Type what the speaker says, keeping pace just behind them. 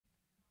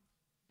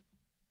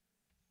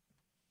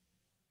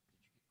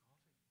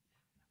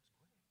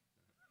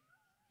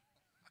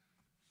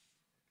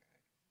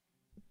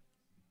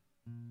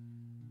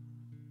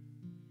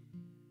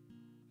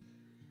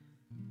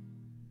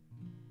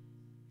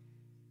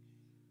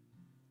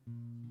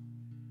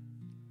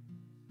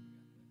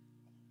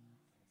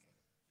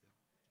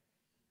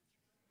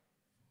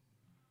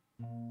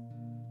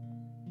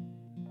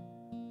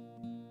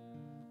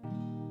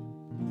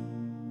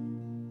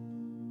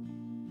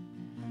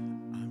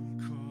I'm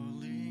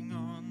calling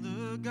on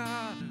the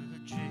God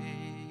of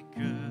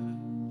Jacob,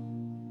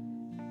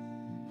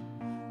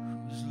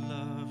 whose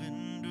love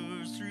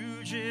endures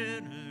through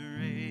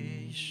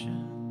generations.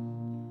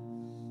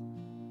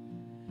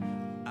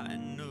 I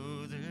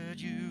know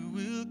that you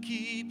will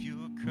keep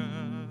your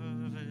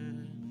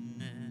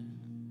covenant.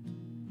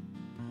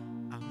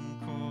 I'm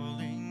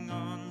calling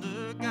on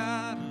the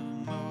God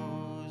of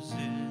Moses,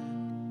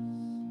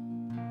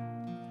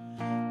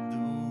 the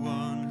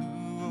one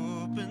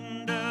who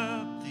opened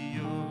up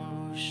the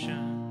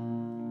ocean.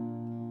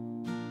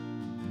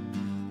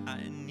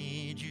 I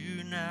need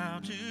you now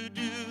to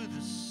do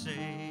the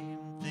same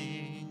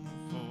thing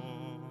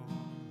for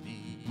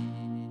me.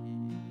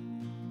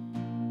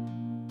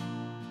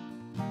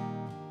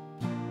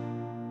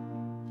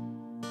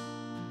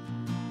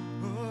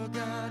 Oh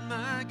God,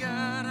 my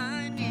God,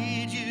 I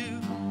need you.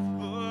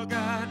 Oh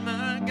God,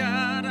 my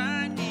God,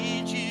 I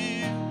need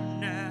you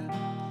now.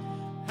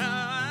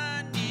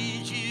 I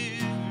need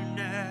you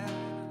now.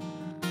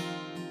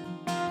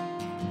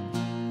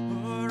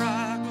 Oh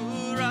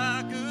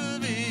rock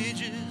of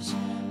ages,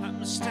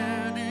 I'm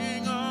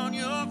standing on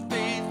your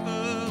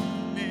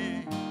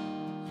faithfulness.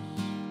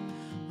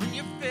 On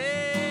your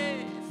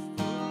faithfulness.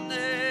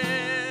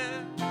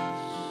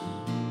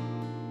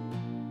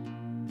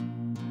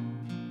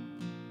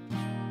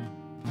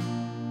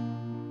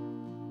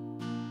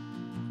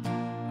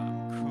 I'm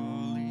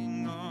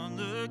calling on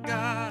the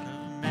God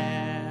of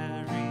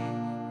Mary,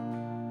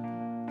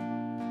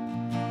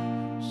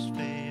 whose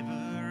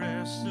favor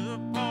rests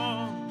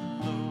upon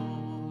the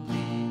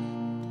lowly.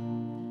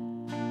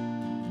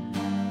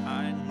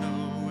 I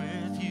know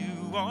with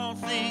you all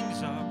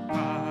things are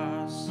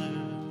possible.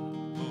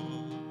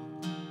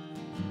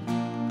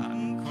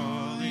 I'm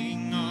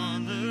calling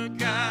on the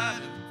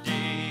God of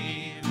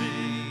David,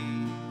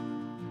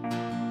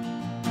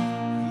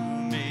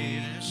 who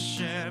made a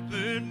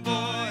shepherd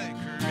boy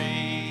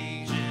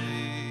courageous.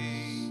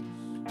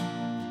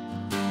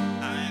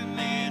 I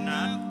may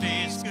not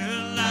face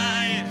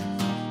Goliath,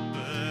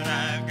 but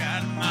I've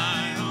got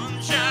my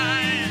own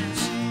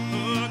giants.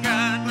 Oh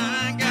God,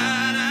 my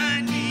God,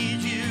 I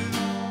need you.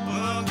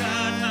 Oh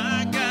God,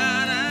 my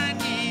God, I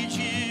need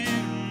you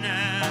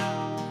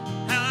now.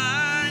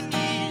 I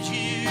need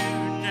you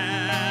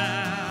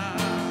now.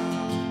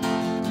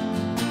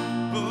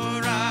 Oh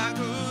rock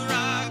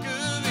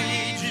of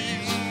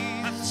ages,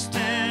 I'm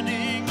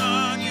standing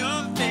on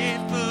your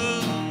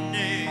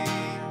faithfulness.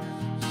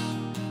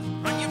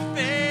 On your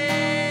faithfulness.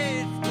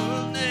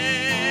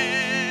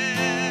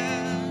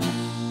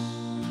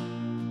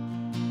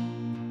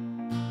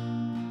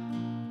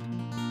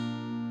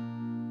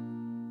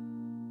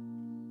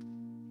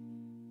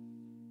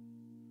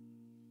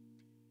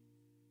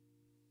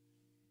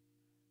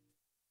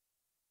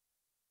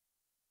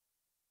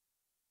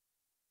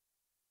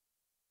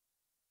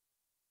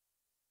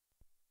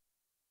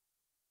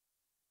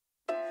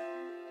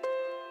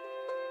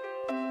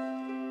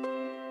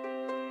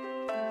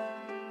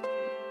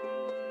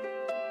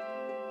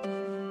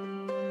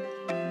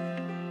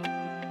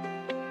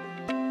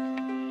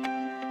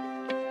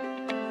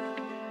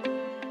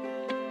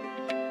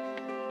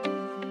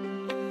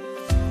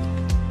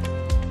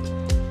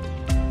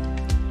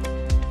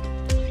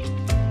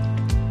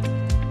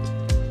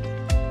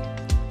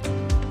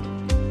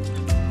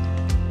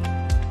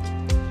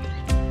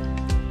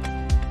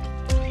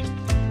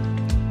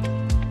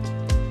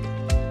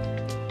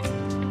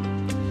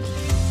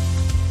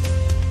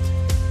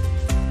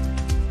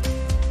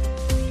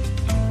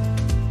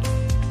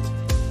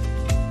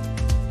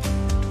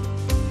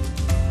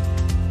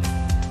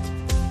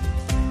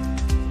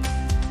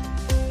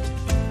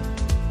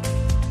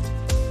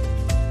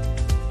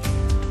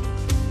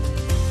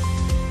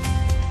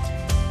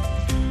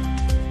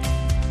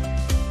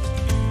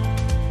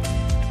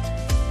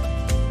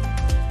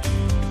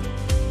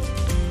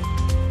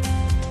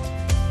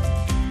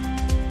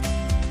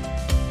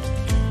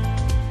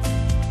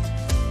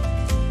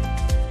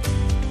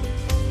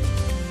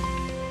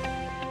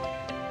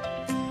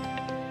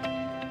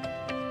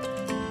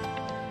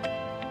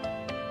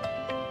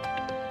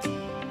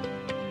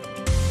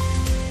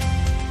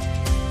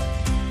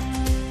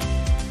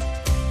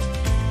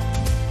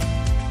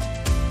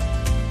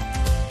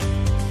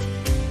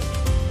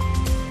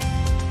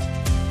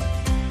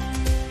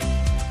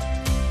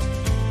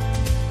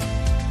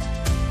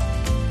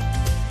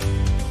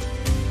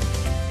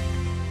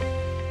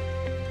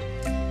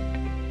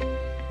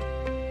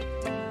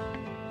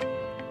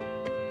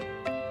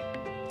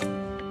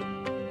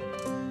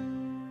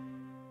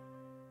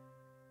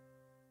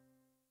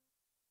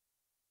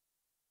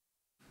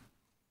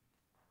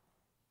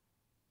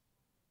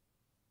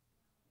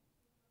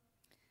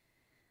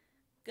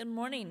 Good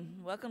morning.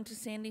 Welcome to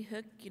Sandy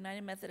Hook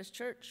United Methodist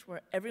Church,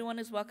 where everyone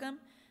is welcome,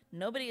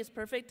 nobody is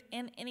perfect,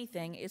 and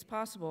anything is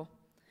possible.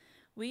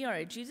 We are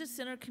a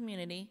Jesus-centered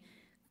community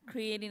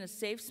creating a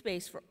safe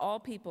space for all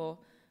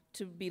people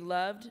to be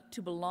loved,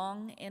 to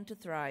belong, and to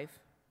thrive.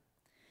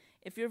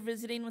 If you're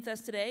visiting with us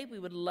today, we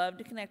would love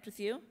to connect with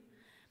you.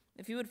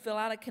 If you would fill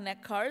out a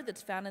Connect card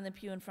that's found in the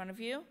pew in front of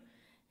you,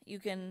 you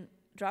can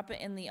drop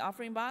it in the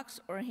offering box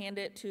or hand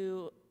it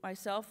to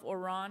myself or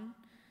Ron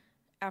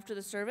after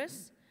the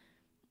service,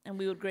 and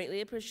we would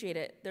greatly appreciate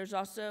it. There's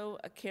also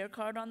a care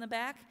card on the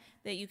back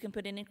that you can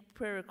put any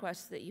prayer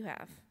requests that you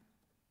have.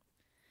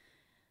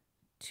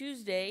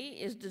 Tuesday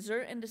is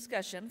dessert and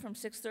discussion from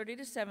 6:30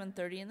 to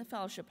 7:30 in the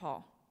fellowship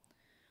hall.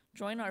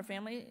 Join our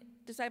family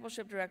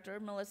discipleship director,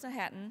 Melissa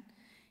Hatton,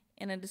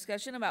 in a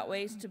discussion about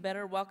ways to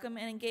better welcome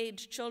and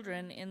engage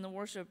children in the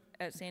worship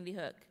at Sandy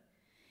Hook.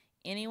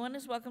 Anyone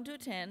is welcome to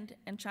attend,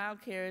 and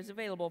childcare is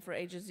available for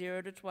ages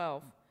 0 to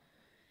 12.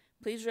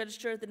 Please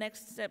register at the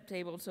next step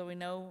table so we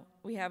know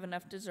we have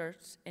enough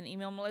desserts, and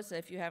email Melissa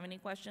if you have any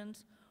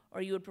questions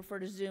or you would prefer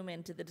to Zoom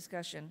into the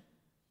discussion.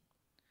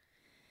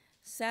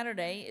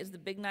 Saturday is the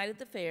big night at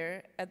the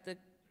fair at the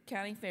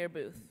county fair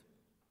booth.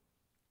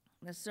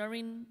 The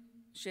serving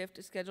shift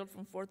is scheduled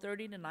from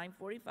 4:30 to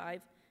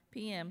 9:45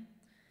 p.m.,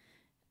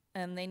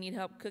 and they need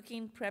help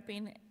cooking,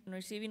 prepping, and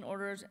receiving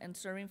orders and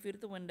serving food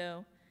at the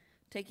window,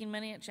 taking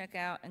money at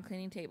checkout, and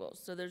cleaning tables.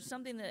 So there's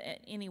something that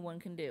anyone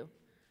can do.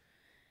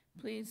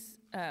 Please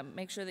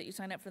make sure that you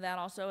sign up for that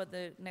also at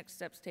the Next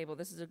Steps table.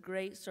 This is a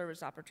great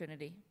service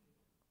opportunity.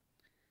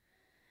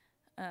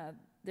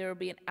 There will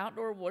be an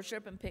outdoor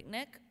worship and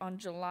picnic on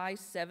July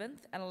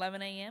 7th at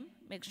 11 a.m.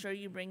 Make sure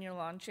you bring your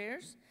lawn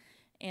chairs,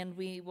 and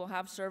we will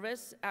have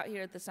service out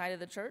here at the side of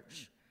the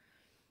church.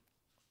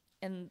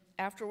 And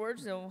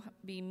afterwards, there will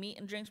be meat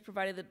and drinks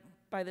provided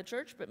by the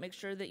church, but make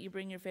sure that you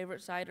bring your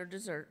favorite side or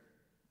dessert.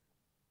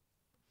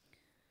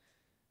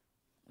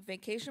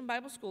 Vacation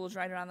Bible School is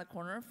right around the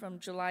corner from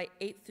July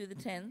 8th through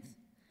the 10th.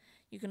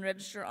 You can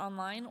register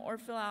online or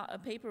fill out a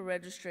paper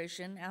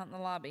registration out in the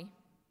lobby.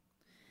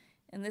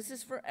 And this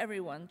is for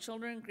everyone,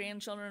 children,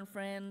 grandchildren,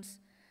 friends,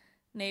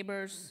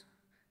 neighbors.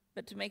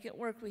 But to make it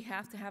work, we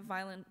have to have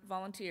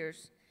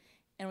volunteers,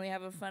 and we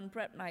have a fun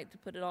prep night to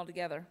put it all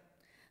together.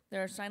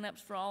 There are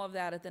sign-ups for all of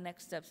that at the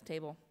Next Steps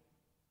table.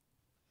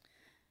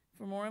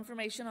 For more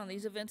information on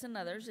these events and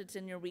others, it's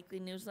in your weekly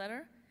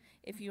newsletter.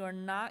 If you are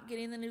not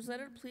getting the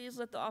newsletter, please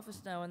let the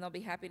office know, and they'll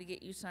be happy to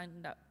get you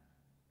signed up.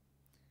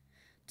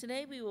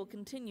 Today, we will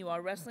continue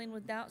our Wrestling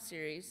with Doubt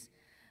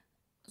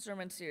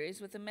sermon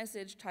series with a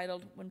message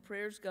titled, When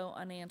Prayers Go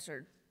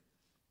Unanswered.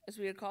 As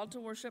we are called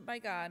to worship by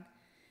God,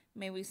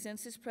 may we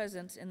sense His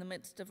presence in the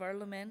midst of our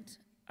lament,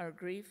 our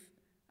grief,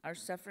 our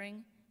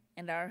suffering,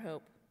 and our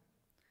hope.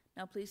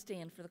 Now please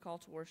stand for the call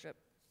to worship.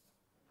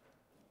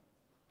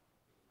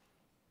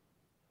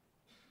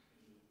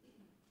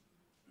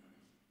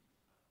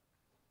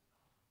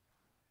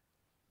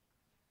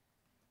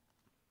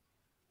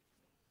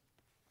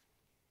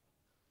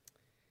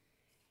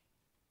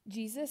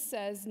 Jesus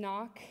says,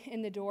 knock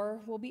and the door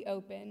will be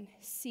open.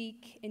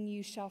 Seek and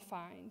you shall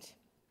find.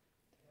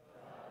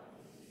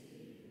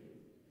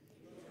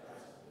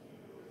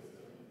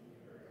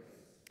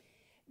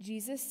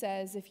 Jesus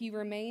says, if you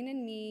remain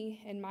in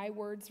me and my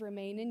words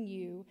remain in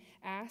you,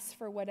 ask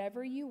for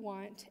whatever you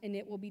want and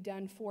it will be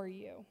done for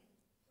you.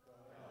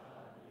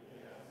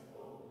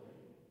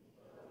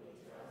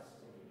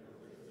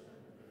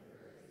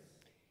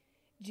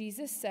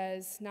 Jesus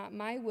says, not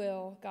my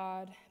will,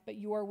 God, but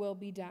your will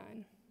be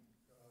done.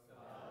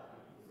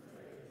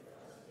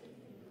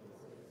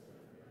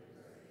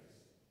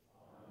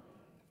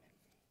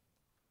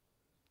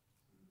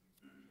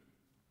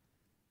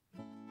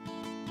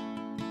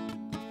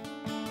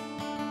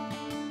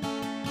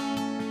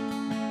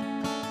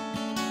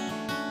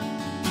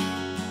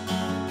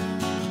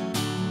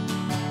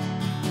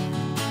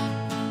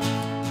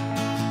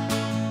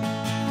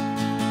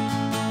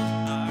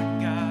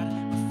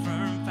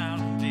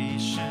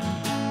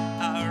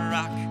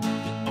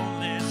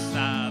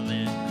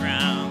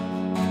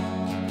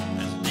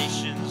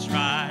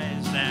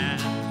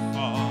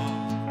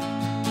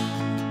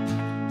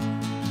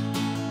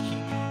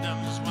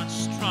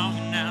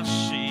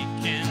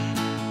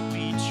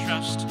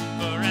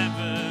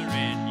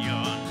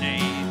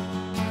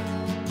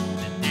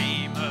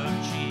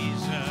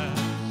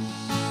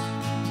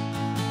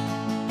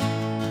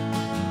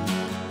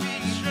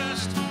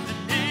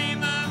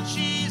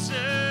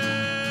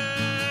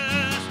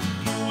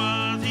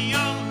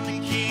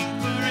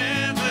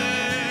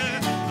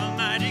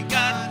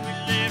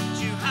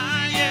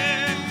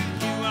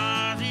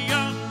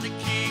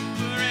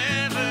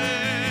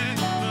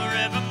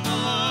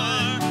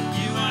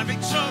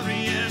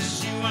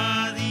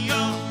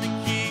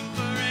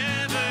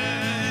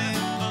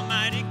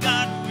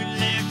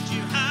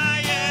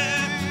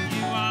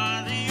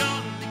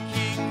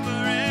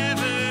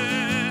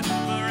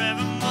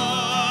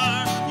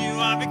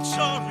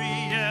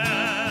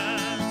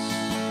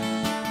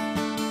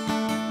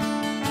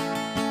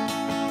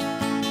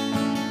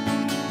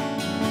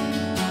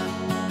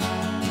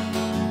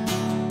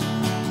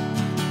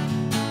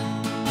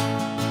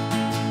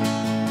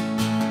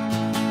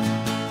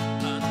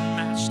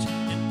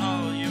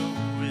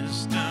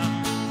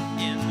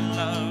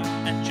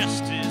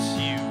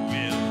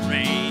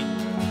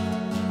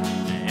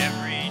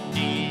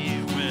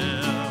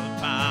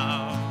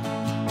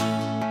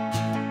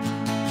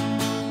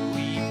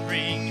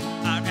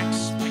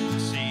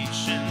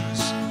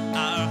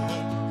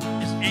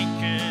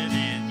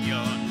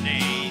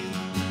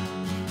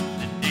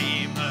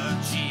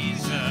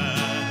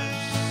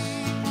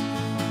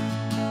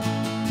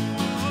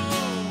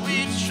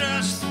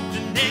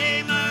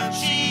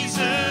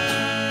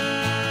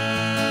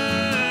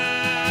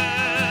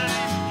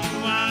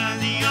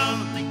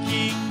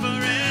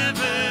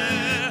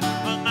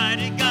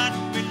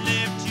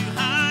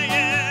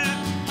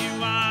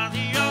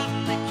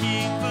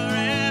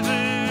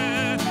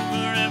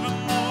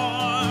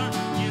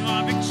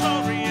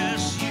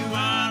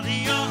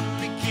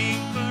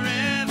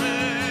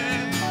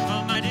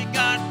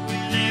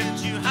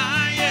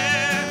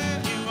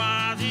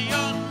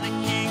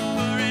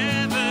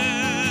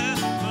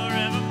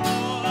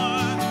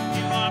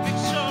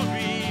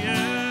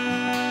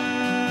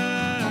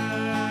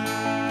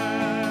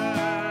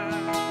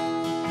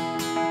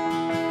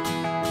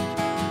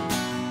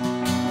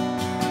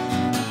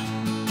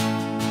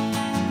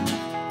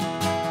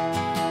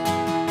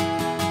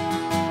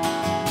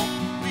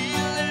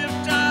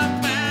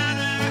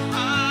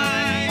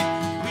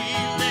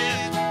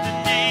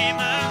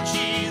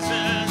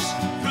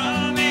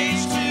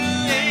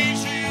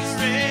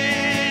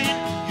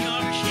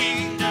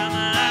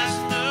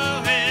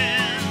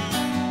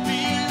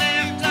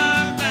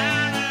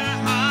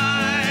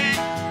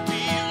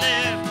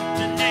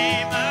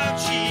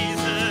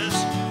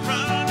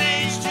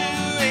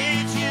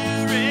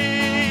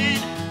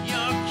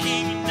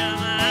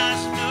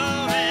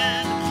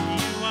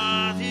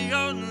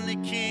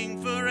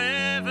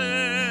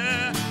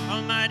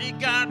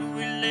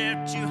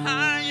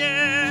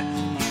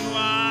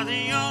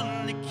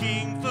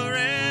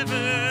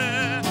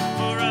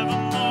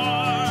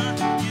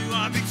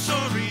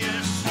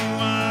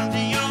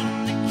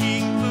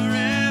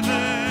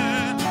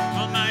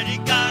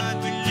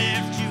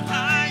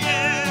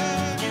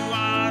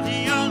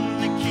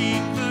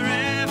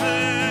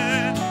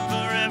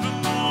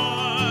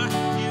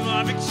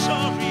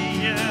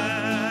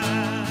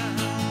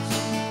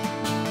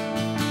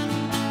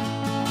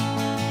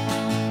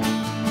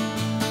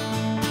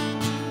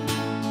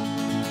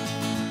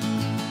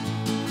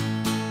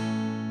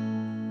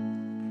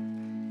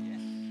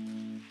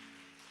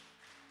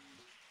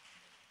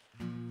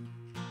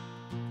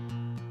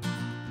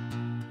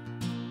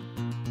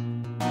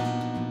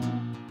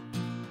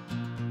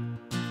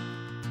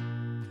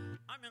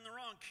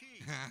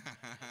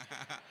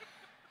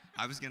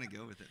 I was going to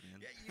go with it, man.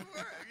 Yeah, you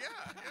were.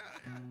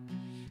 Yeah.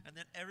 And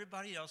then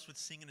everybody else would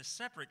sing in a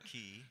separate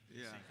key.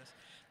 Yeah. See,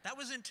 that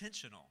was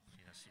intentional.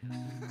 Yes.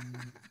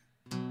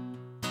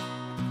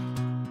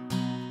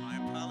 My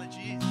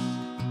apologies.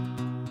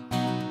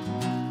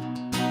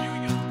 Here we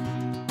go.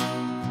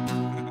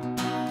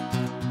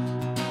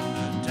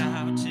 The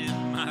doubt in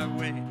my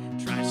way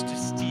tries to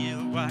steal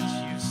what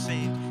you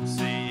saved,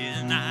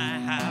 saying I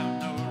have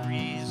no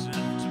reason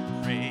to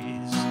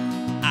praise.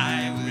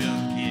 I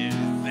will give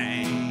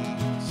thanks.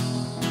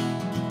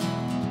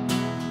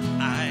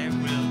 I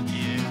will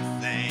give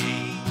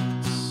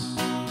thanks.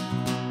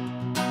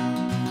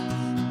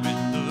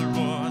 With the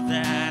roar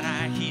that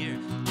I hear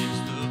is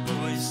the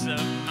voice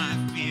of my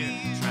fear,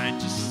 trying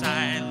to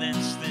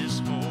silence this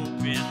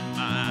hope in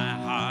my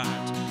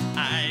heart.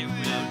 I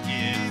will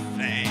give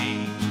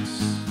thanks.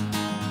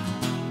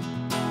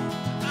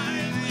 I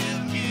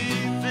will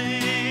give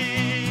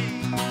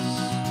thanks.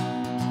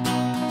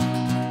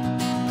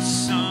 A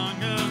song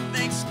of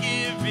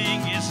thanksgiving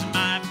is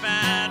my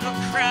battle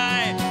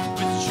cry.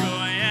 With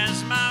joy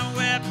as my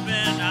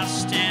weapon, I'll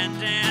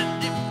stand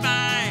and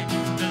defy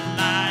the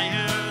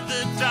liar,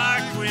 the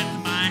dark, with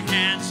my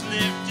hands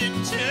lifted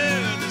to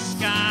the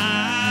sky.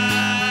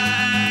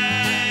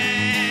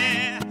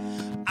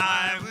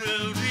 I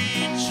will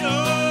rejoice.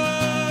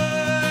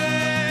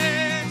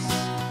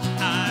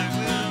 I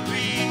will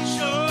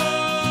rejoice.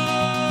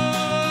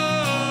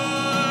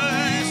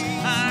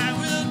 I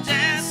will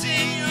dance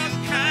in your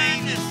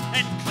kindness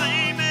and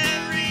claim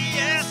every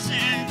yes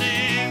and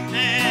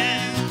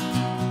amen.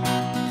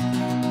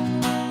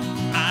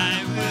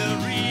 I will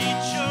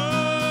rejoice.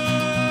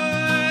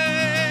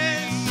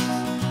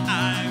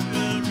 I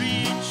will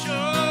rejoice.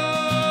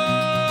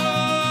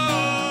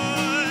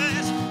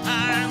 I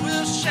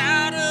will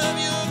shout of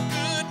your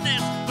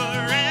goodness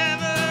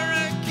forever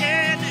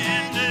again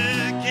and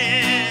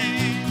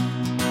again.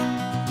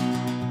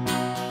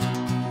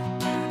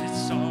 When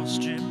it's all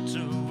stripped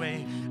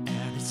away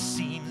and it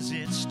seems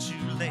it's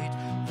too late,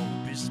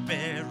 hope is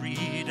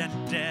buried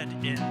and dead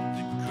in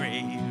the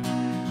grave,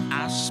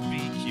 I'll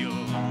speak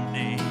your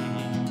name.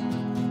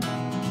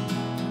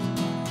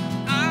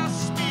 I'll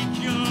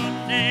speak your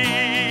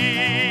name.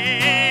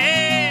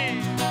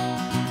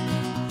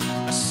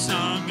 A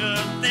song of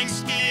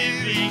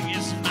thanksgiving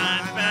is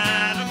my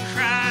battle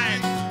cry.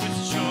 With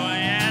joy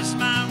as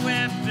my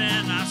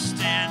weapon, I'll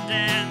stand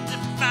and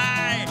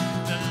defy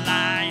the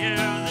liar,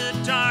 the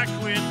dark,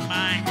 with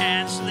my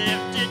hands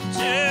lifted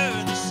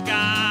to the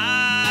sky.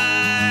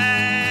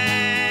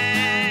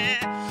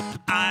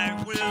 I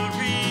will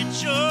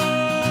rejoice.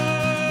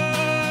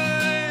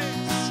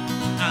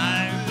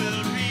 I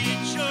will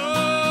rejoice.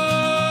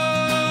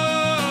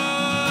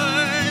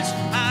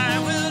 I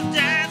will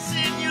dance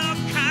in your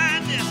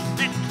kindness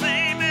and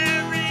claim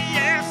every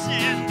yes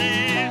and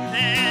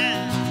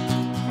amen.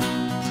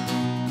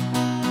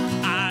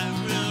 I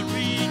will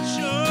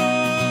rejoice.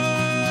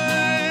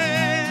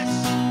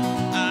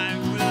 I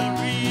will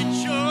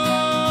rejoice.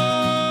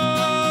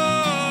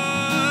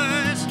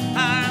 I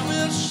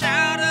will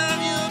shout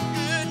of your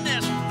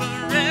goodness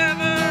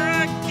forever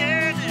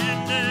again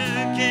and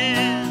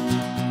again.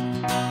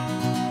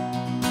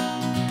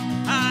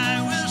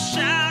 I will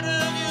shout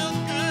of your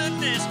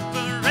goodness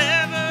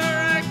forever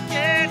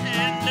again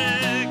and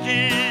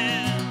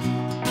again.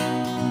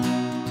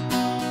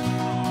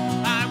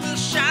 I will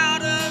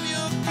shout of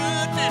your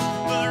goodness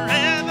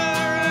forever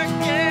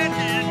again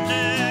and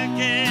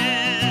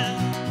again.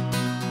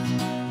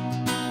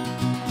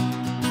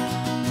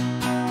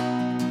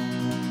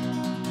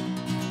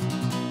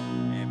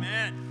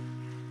 Amen.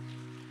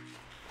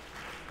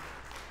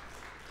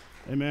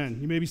 Amen.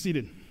 You may be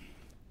seated.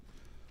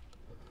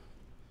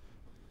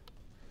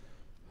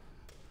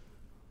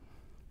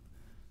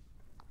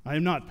 I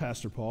am not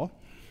Pastor Paul.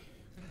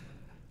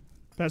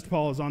 Pastor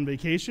Paul is on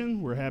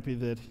vacation. We're happy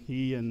that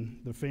he and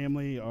the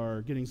family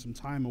are getting some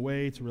time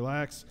away to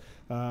relax,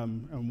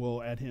 and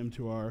we'll add him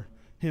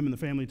and the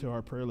family to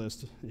our prayer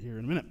list here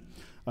in a minute.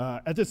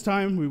 At this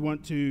time, we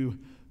want to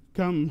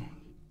come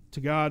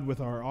to God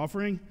with our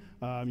offering.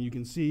 You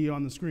can see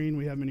on the screen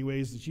we have many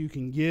ways that you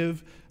can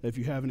give. If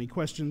you have any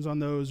questions on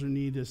those or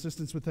need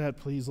assistance with that,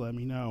 please let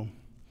me know.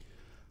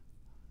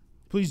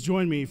 Please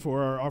join me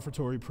for our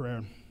offertory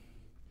prayer.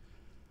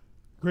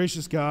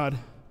 Gracious God,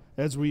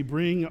 as we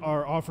bring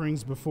our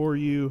offerings before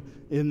you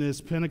in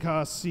this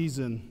Pentecost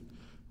season,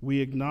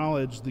 we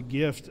acknowledge the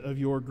gift of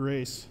your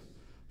grace,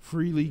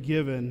 freely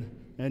given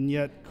and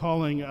yet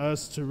calling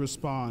us to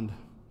respond.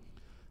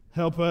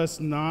 Help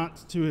us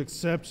not to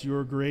accept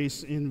your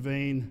grace in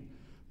vain,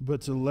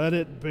 but to let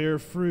it bear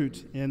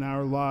fruit in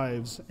our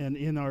lives and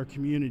in our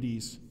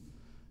communities.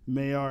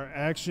 May our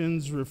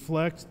actions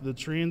reflect the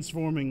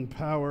transforming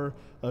power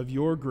of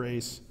your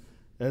grace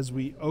as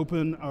we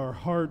open our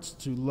hearts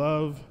to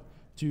love,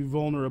 to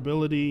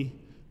vulnerability,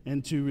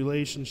 and to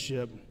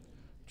relationship,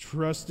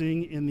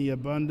 trusting in the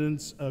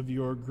abundance of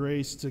your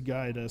grace to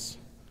guide us.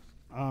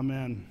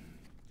 Amen.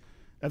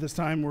 At this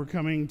time, we're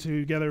coming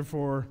together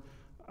for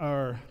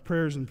our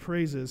prayers and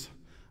praises.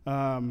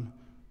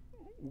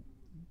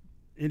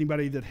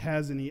 anybody that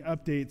has any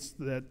updates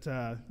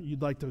that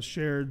you'd like to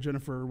share,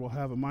 Jennifer will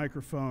have a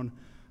microphone.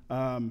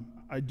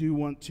 I do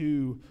want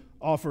to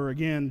offer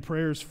again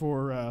prayers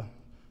for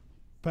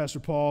Pastor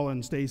Paul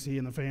and Stacy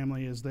and the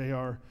family as they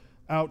are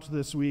out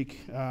this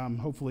week,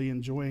 hopefully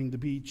enjoying the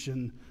beach,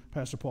 and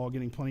Pastor Paul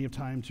getting plenty of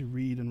time to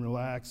read and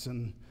relax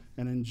and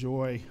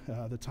enjoy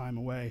the time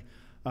away.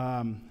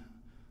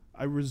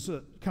 I was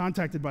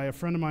contacted by a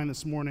friend of mine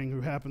this morning who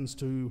happens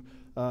to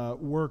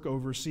work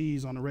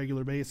overseas on a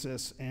regular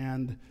basis,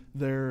 and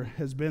there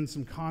has been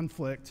some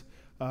conflict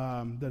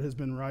that has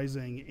been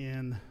rising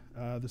in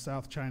the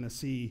South China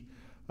Sea.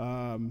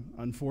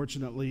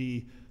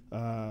 Unfortunately,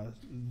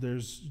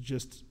 there's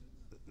just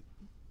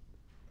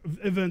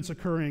events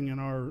occurring in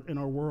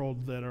our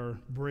world that are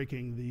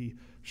breaking the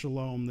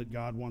shalom that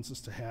God wants us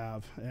to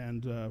have,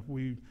 and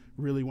we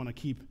really want to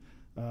keep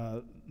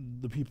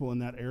the people in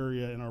that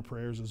area in our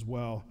prayers as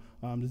well.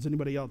 Does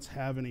anybody else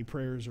have any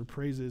prayers or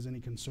praises, any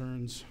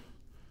concerns?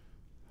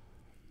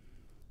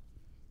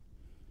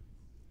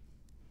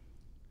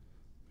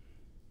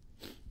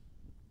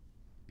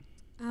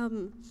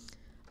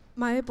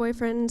 My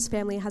boyfriend's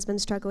family has been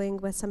struggling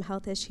with some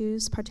health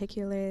issues,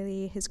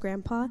 particularly his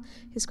grandpa.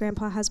 His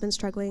grandpa has been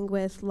struggling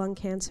with lung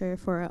cancer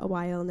for a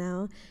while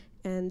now,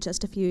 and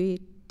just a few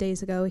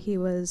days ago he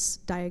was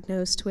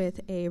diagnosed with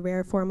a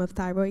rare form of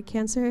thyroid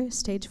cancer,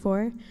 stage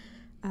 4.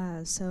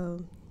 So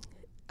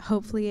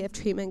hopefully if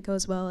treatment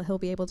goes well, he'll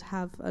be able to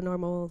have a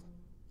normal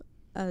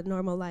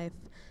life,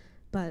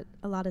 but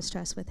a lot of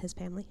stress with his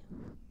family.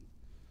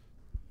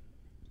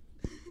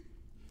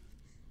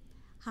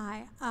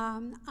 Hi,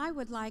 I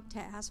would like to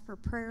ask for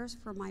prayers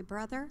for my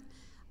brother.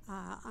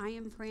 I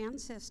am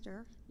Fran's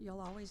sister.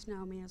 You'll always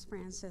know me as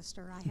Fran's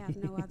sister. I have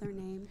no other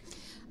name,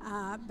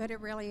 but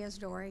it really is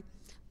Dory.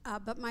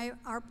 But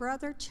our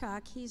brother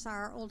Chuck, he's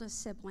our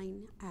oldest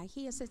sibling.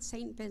 He is at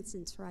St.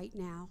 Vincent's right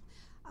now.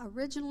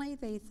 Originally,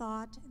 they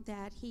thought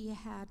that he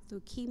had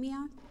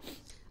leukemia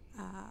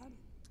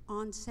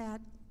onset.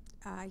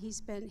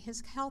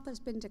 His health has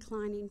been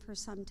declining for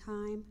some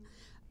time.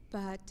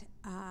 But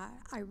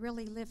I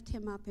really lift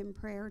him up in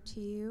prayer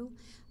to you.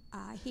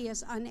 He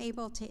is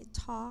unable to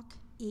talk,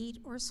 eat,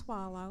 or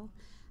swallow.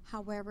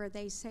 However,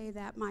 they say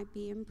that might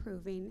be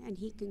improving, and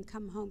he can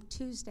come home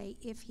Tuesday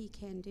if he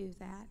can do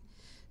that.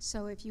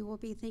 So if you will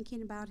be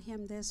thinking about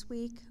him this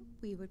week,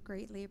 we would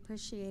greatly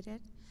appreciate it.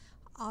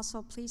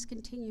 Also, please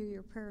continue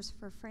your prayers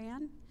for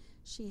Fran.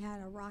 She had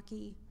a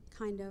rocky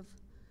kind of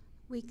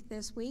week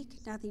this week,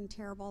 nothing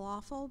terrible,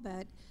 awful,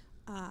 but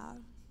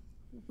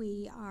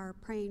we are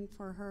praying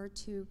for her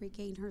to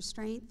regain her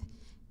strength,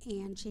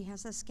 and she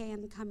has a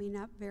scan coming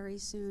up very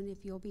soon.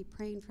 If you'll be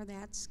praying for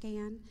that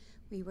scan,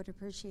 we would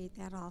appreciate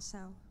that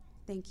also.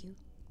 Thank you.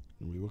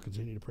 And we will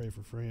continue to pray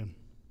for Fran.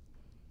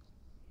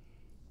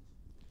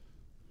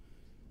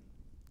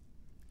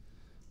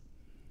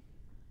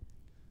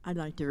 I'd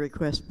like to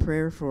request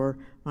prayer for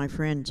my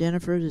friend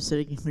Jennifer, who's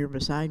sitting here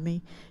beside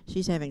me.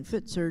 She's having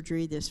foot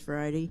surgery this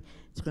Friday.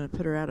 It's going to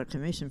put her out of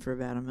commission for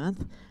about a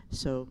month,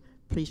 so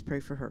please pray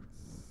for her.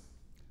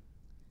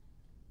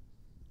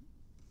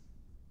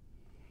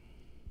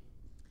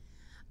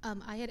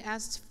 I had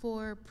asked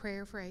for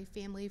prayer for a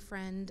family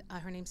friend.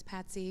 Her name's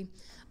Patsy,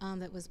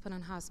 that was put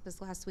on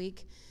hospice last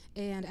week,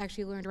 and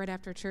actually learned right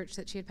after church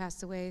that she had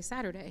passed away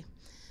Saturday.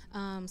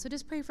 So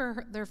just pray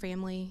for their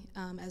family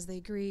as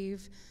they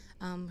grieve,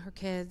 her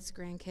kids,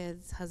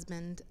 grandkids,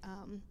 husband,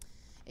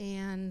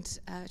 and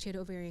she had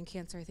ovarian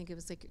cancer. I think it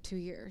was like 2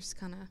 years,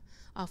 kind of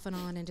off and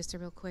on, and just a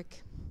real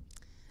quick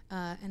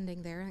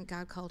ending there, and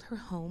God called her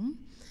home.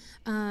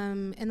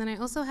 And then I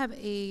also have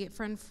a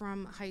friend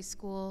from high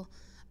school.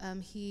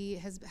 He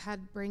has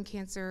had brain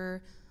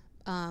cancer,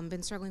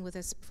 been struggling with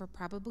this for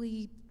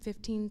probably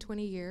 15,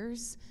 20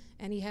 years,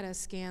 and he had a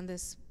scan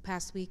this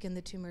past week and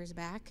the tumor's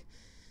back.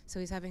 So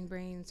he's having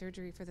brain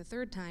surgery for the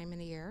 3rd time in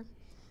a year,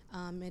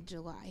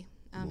 mid-July.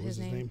 What was his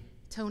name?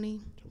 Tony.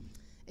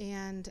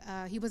 And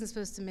he wasn't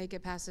supposed to make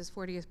it past his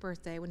 40th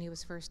birthday when he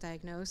was first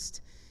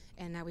diagnosed,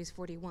 and now he's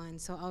 41.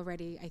 So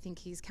already I think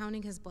he's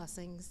counting his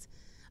blessings.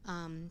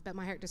 But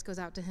my heart just goes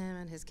out to him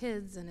and his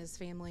kids and his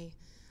family.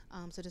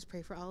 So just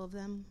pray for all of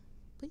them,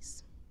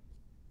 please.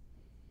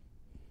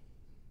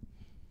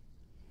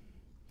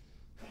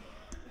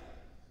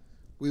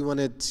 We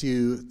wanted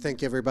to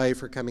thank everybody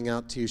for coming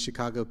out to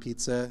Chicago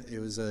Pizza. It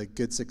was a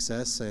good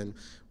success, and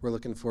we're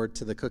looking forward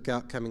to the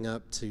cookout coming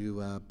up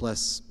to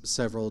bless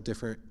several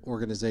different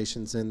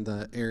organizations in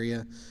the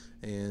area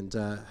and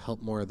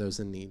help more of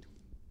those in need.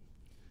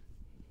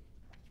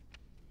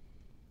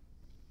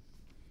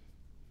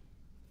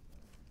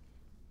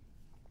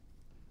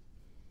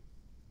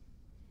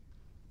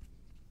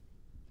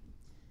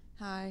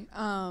 Hi,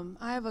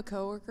 I have a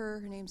coworker.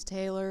 Her name's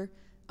Taylor.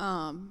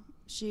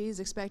 She's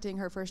expecting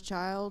her first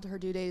child. Her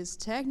due date is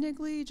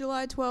technically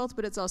July 12th,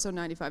 but it's also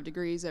 95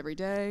 degrees every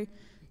day.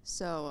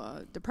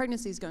 So the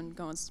pregnancy's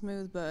going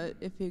smooth, but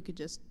if you could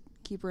just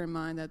keep her in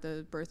mind that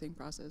the birthing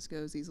process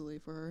goes easily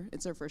for her.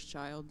 It's her first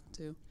child,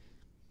 too.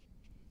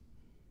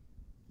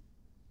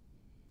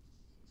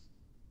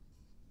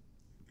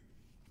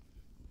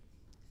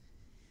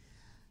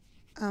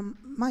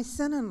 My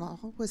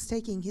son-in-law was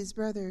taking his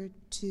brother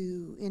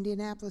to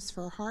Indianapolis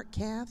for a heart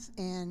cath,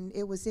 and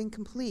it was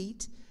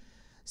incomplete.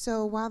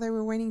 So while they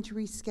were waiting to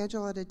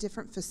reschedule at a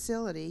different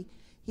facility,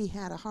 he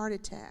had a heart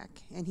attack,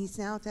 and he's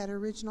now at that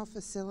original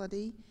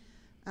facility.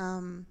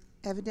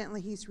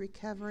 Evidently, he's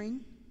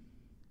recovering,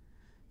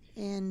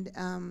 and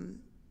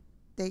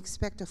they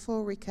expect a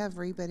full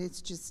recovery, but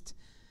it's just,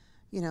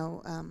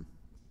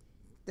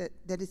 that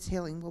its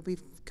healing will be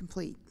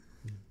complete.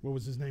 What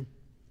was his name?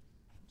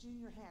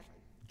 Junior Hadley.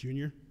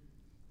 Junior?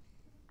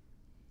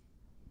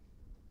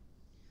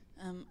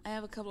 I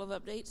have a couple of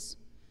updates.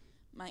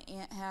 My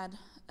aunt had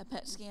a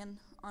PET scan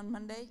on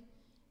Monday,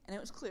 and it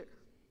was clear.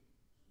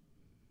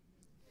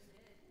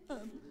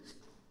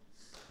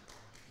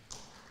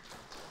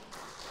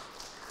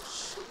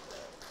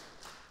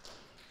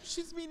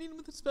 She's meeting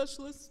with a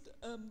specialist.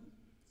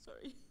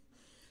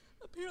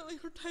 Apparently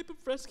her type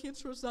of breast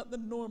cancer is not the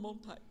normal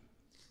type.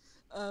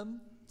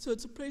 So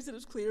it's a praise that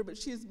it's clear, but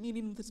she is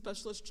meeting with a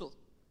specialist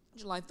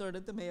July 3rd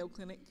at the Mayo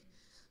Clinic.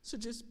 So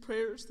just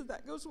prayers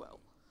that goes well.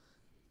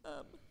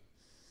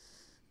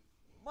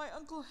 My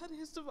uncle had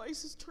his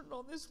devices turned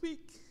on this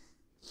week,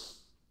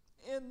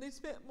 and they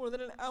spent more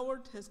than an hour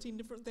testing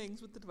different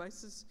things with the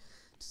devices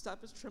to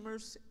stop his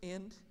tremors,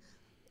 and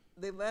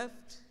they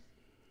left,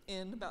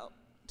 and about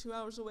 2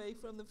 hours away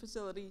from the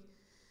facility,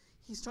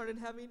 he started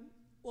having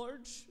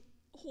large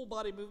whole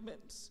body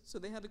movements, so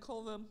they had to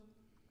call them.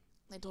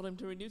 They told him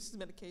to reduce his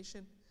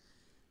medication,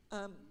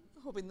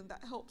 hoping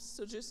that helps.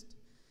 So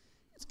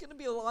it's going to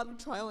be a lot of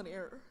trial and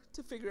error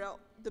to figure out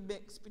the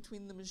mix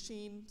between the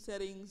machine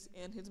settings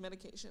and his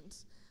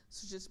medications.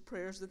 So just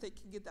prayers that they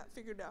can get that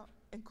figured out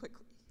and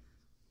quickly.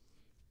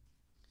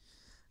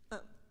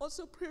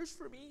 Also prayers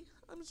for me.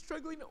 I'm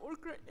struggling at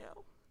work right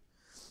now.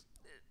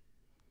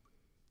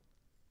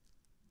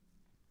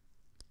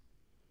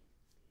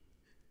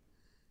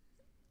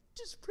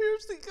 Just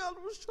prayers that God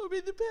will show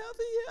me the path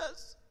He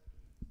has.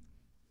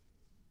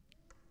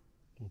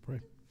 We'll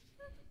pray.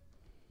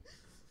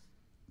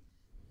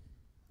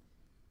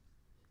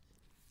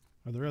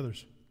 Are there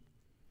others?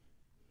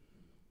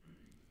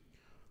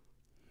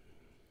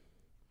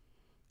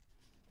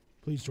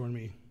 Please join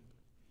me.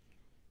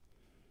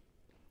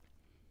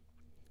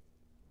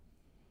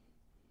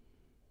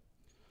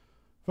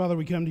 Father,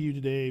 we come to you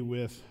today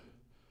with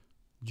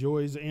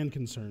joys and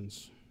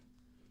concerns.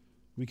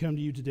 We come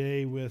to you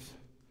today with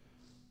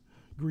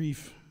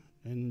grief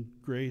and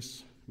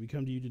grace. We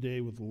come to you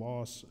today with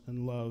loss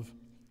and love.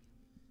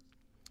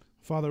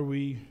 Father,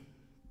 we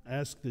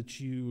ask that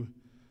you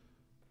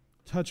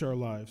touch our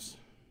lives.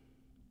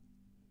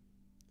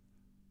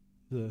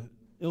 The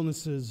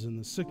illnesses and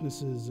the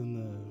sicknesses and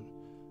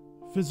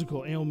the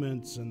physical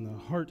ailments and the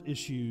heart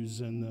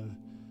issues and the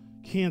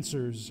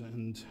cancers.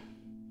 And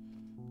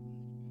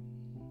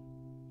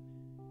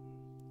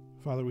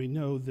Father, we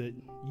know that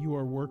you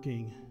are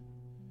working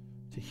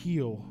to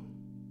heal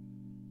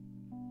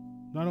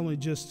not only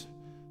just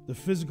the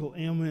physical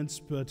ailments,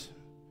 but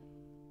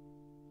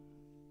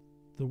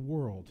the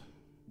world.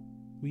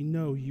 We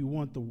know you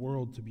want the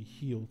world to be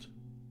healed.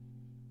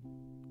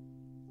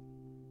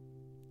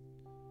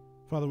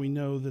 Father, we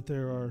know that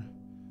there are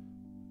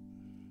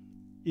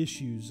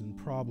issues and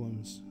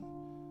problems,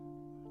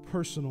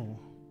 personal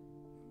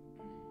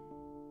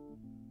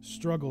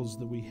struggles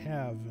that we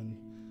have, and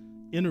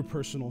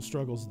interpersonal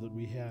struggles that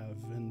we have,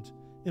 and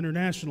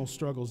international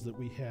struggles that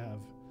we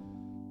have.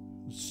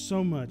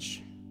 So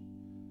much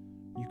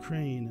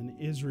Ukraine and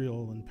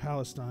Israel and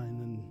Palestine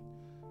and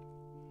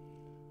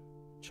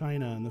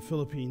China and the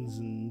Philippines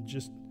and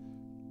just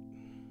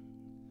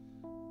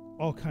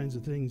all kinds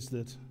of things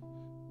that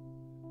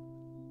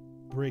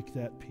break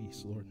that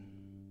peace, Lord.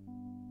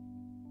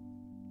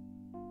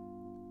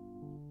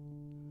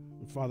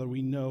 And Father,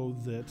 we know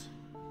that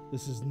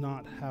this is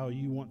not how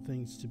you want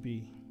things to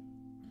be.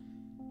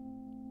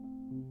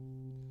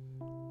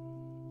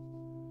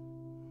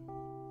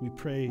 We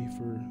pray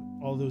for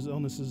all those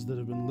illnesses that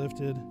have been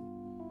lifted,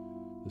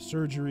 the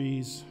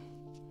surgeries,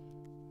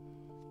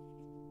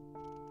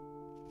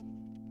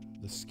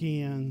 the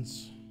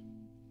scans.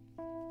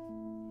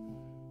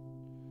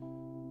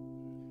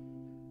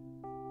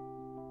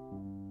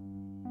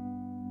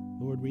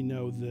 Lord, we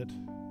know that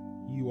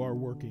you are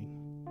working,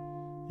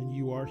 and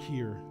you are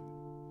here,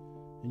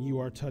 and you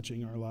are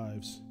touching our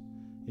lives,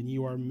 and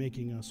you are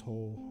making us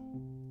whole.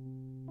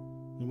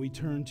 And we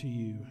turn to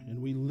you, and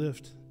we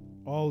lift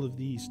all of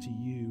these to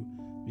you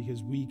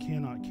because we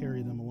cannot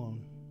carry them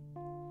alone.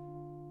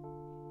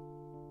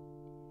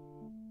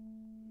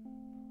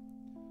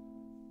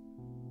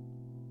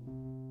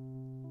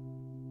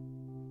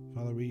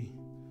 Father, we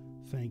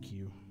thank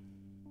you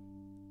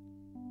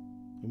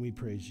and we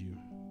praise you.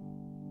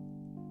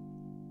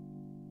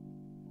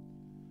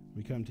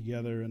 We come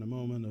together in a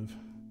moment of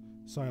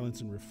silence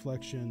and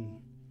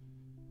reflection.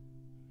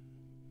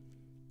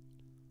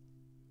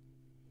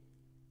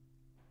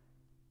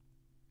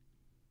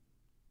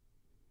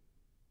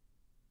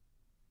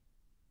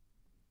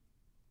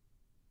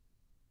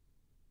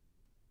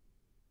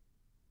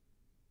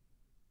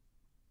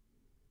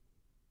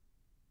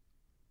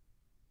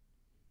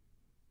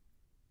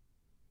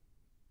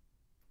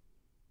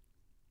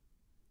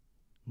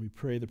 We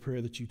pray the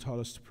prayer that you taught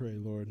us to pray,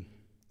 Lord.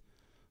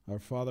 Our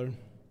Father,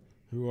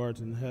 who art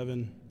in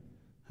heaven,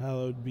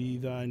 hallowed be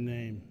thy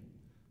name.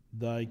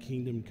 Thy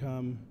kingdom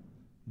come,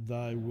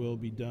 thy will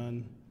be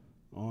done,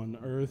 on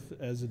earth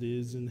as it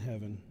is in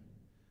heaven.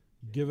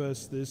 Give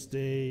us this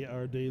day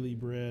our daily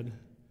bread,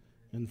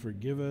 and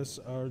forgive us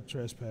our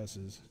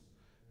trespasses,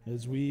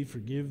 as we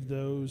forgive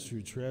those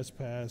who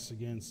trespass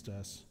against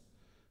us.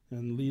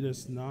 And lead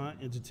us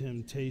not into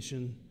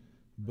temptation,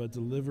 but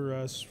deliver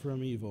us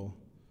from evil.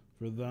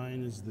 For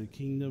thine is the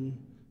kingdom,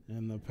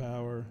 and the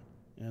power,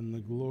 and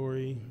the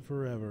glory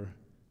forever.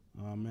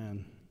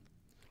 Amen.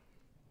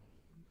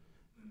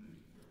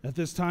 At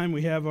this time,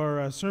 we have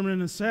our sermon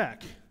in a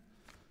sack.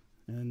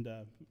 And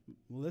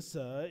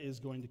Melissa is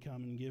going to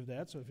come and give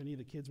that. So if any of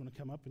the kids want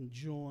to come up and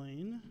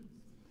join.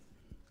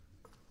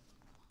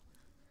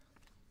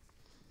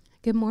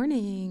 Good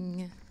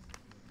morning.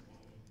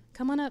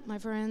 Come on up, my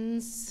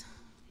friends.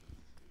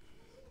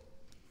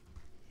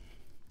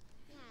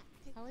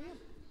 How are you?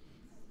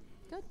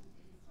 Good.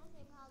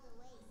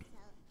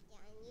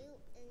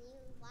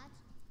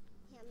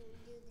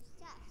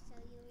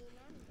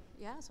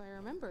 Yeah, so I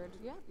remembered.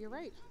 Yeah, you're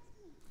right.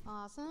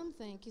 Awesome.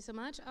 Thank you so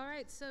much. All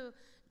right, so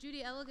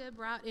Judy Elliga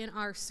brought in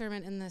our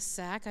sermon in this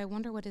sack. I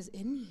wonder what is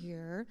in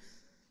here.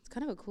 It's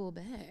kind of a cool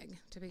bag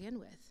to begin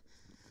with.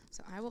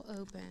 So I will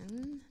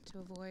open to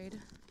avoid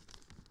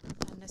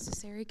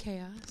unnecessary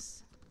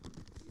chaos.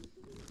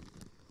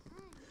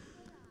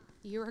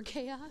 You're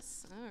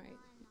chaos? All right.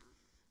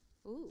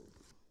 Ooh.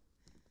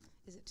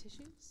 Is it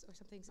tissues or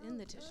something's in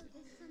the tissue?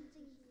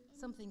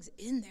 Something's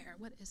in there.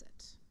 What is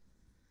it?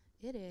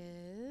 It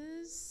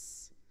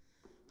is,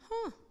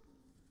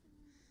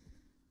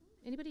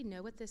 Anybody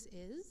know what this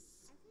is?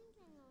 I think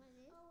I know what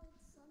it is. Oh,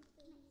 it's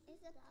something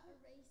that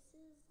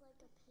erases like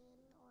a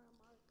pen or a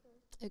marker.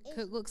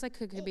 It looks like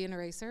it could be an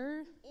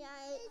eraser. Yeah,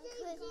 it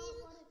could.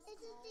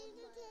 It's a thing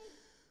to take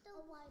the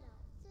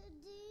whiteout.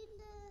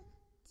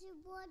 To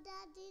board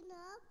that thing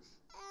up,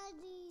 and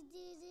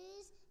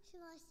this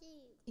should I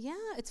see?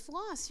 Yeah, it's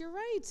floss. You're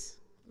right.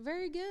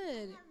 Very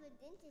good. I have a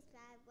dentist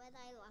bag, but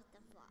I lost the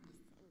floss.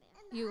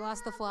 You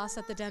lost the floss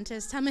at the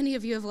dentist? How many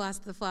of you have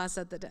lost the floss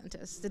at the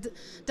dentist? It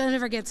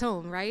never gets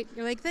home, right?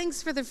 You're like,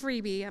 thanks for the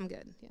freebie. I'm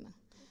good. You know.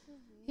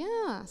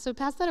 Yeah. So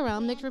pass that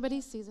around. Make sure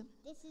everybody sees it.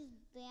 This is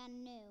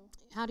brand new.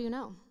 How do you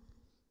know?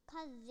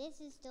 Because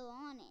this is still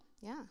on it.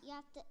 Yeah.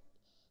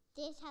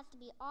 This has to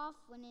be off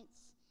when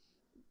it's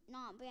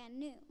not brand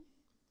new.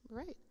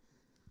 Right.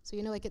 So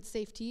you know, like, it's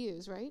safe to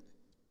use, right?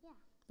 Yeah.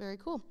 Very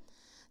cool.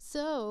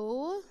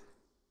 So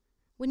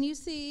when you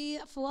see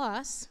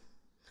floss,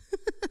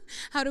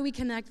 how do we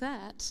connect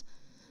that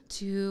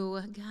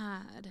to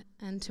God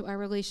and to our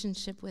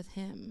relationship with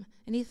Him?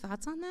 Any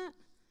thoughts on that?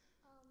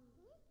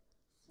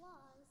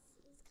 Floss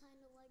is kind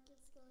of like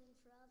it's going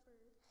forever,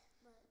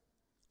 but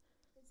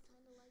it's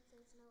kind of like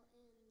there's no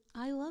end.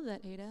 I love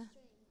that, Ada.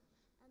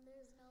 And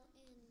there's no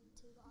end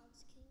to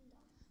God's kingdom.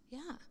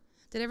 Yeah.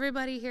 Did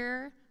everybody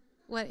hear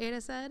what Ada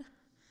said?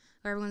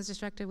 Or everyone's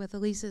distracted with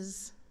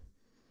Elise's?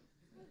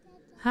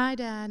 Hi,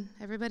 Dad.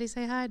 Everybody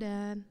say hi,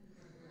 Dad.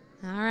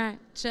 All right,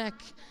 check.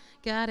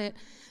 Got it.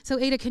 So,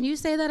 Ada, can you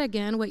say that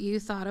again, what you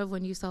thought of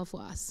when you saw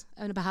floss,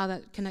 and about how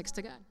that connects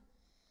to God?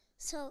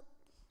 So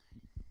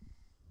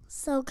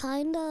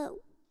kind of,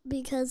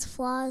 because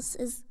floss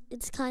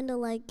it's kind of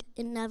like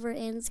it never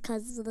ends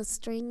because the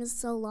string is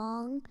so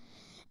long,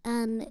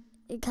 and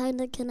it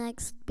kind of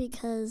connects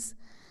because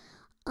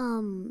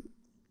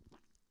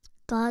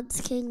God's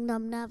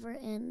kingdom never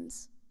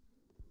ends.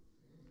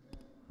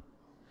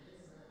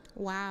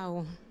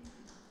 Wow.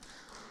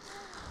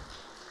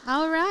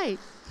 All right.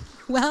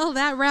 Well,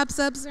 that wraps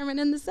up Sermon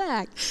in the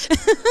Sack.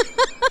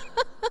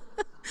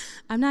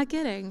 I'm not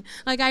kidding.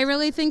 Like, I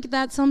really think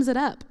that sums it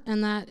up,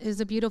 and that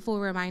is a beautiful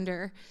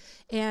reminder.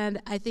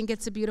 And I think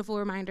it's a beautiful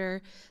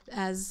reminder,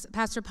 as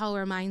Pastor Paul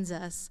reminds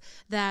us,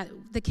 that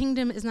the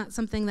kingdom is not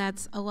something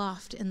that's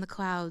aloft in the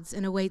clouds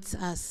and awaits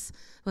us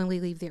when we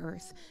leave the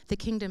earth. The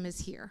kingdom is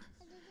here,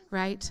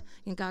 right?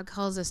 And God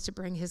calls us to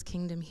bring His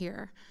kingdom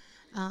here.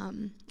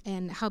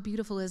 And how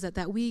beautiful is it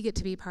that we get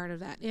to be part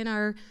of that in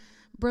our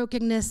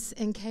brokenness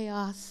and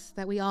chaos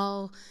that we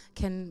all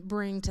can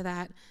bring to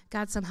that.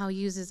 God somehow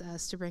uses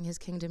us to bring His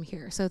kingdom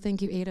here. So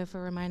thank you, Ada, for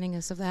reminding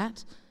us of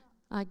that.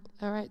 All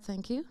right,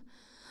 thank you.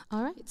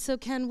 All right, so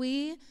can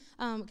we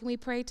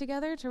pray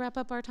together to wrap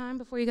up our time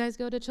before you guys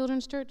go to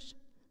Children's Church?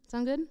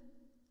 Sound good?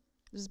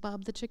 Is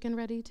Bob the chicken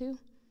ready too?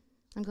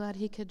 I'm glad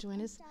he could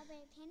join us.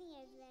 Strawberry Penny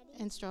is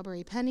ready. And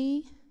Strawberry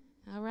Penny.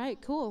 All right,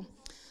 cool.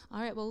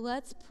 All right, well,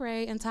 let's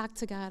pray and talk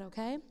to God,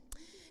 okay?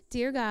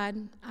 Dear God,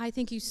 I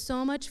thank you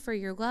so much for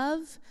your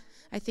love.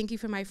 I thank you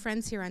for my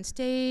friends here on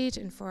stage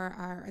and for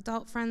our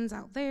adult friends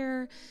out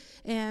there.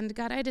 And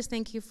God, I just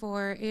thank you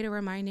for Ada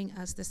reminding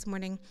us this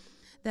morning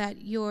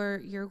that your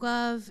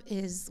love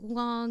is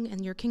long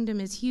and your kingdom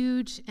is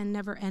huge and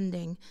never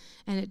ending,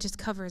 and it just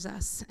covers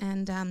us.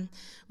 And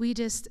we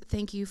just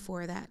thank you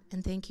for that,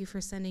 and thank you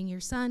for sending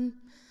your Son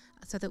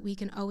so that we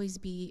can always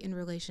be in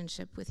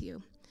relationship with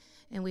you.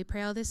 And we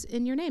pray all this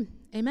in your name.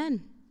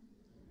 Amen.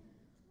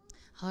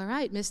 All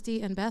right,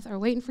 Misty and Beth are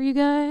waiting for you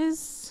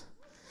guys.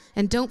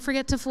 And don't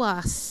forget to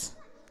floss.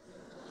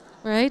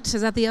 Right?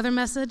 Is that the other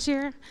message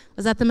here?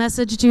 Was that the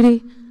message,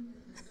 Judy?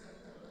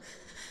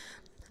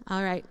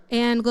 All right.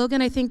 And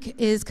Logan, I think,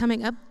 is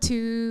coming up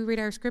to read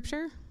our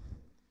scripture.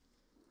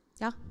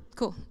 Yeah?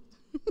 Cool.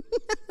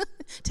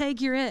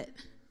 Tag, you're it.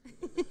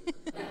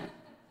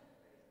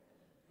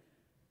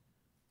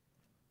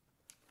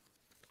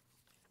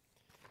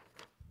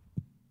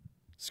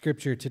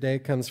 Scripture today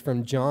comes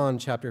from John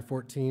chapter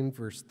 14,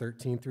 verse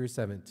 13 through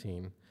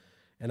 17.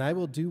 And I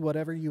will do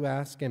whatever you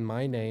ask in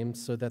my name,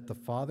 so that the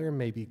Father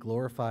may be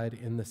glorified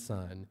in the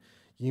Son.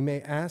 You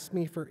may ask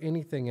me for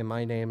anything in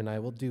my name, and I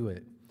will do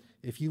it.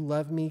 If you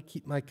love me,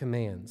 keep my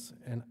commands,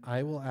 and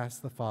I will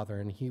ask the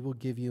Father, and he will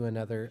give you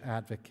another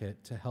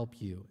advocate to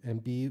help you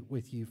and be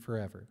with you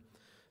forever.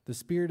 The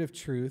Spirit of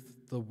truth,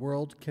 the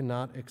world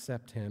cannot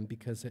accept him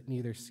because it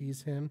neither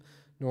sees him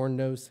nor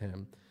knows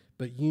him,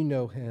 but you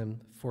know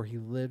him, for he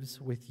lives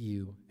with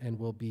you and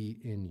will be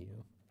in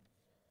you.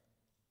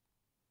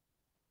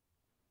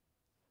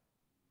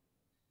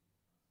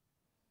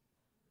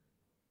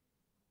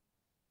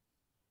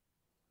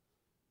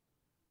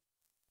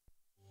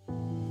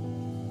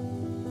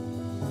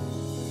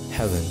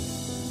 Heaven.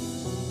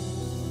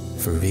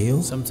 For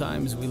real?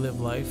 Sometimes we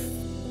live life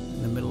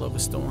in the middle of a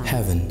storm.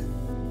 Heaven.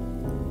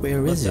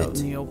 Where is Left out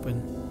it? in the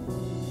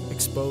open,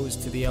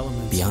 exposed to the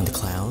elements. Beyond the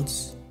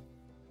clouds?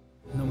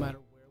 No matter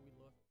where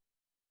we look.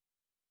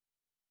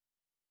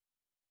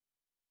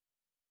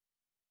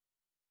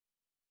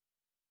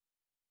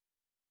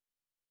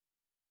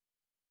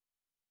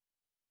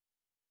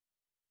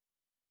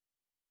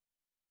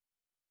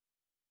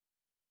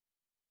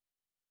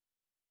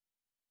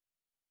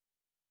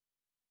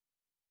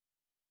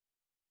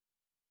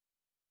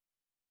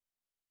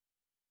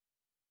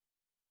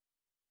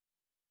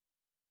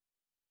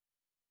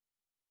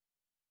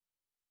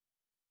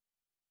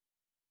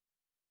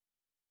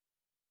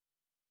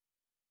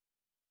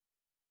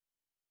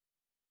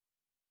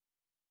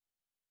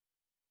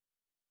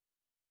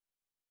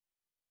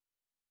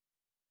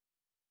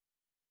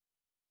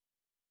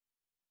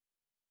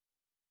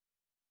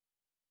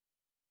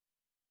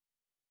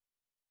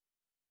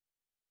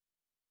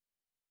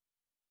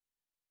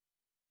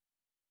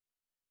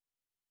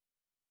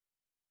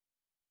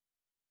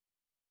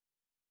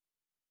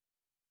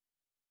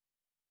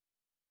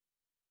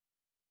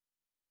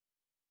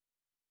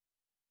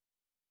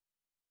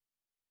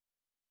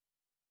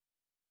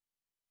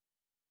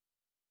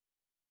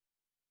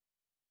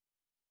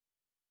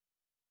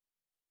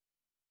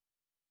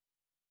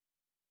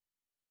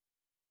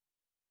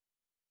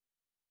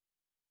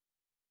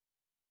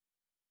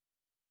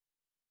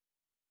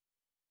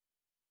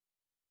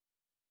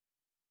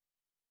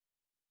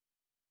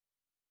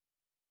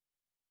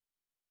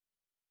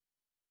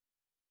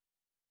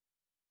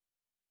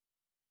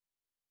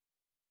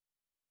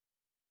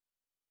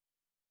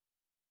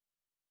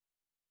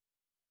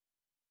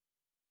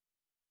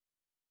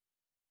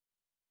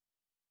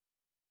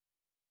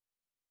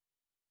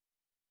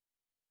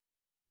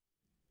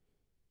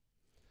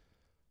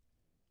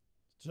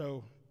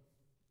 So,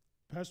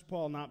 Pastor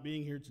Paul not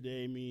being here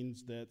today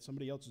means that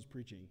somebody else is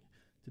preaching.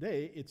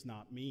 Today, it's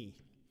not me.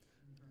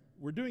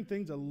 We're doing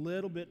things a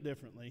little bit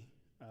differently,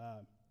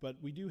 but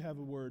we do have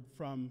a word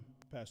from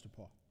Pastor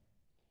Paul.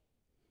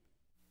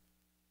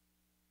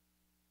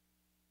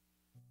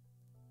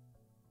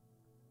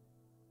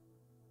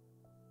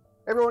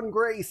 Everyone,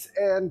 grace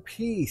and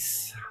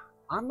peace.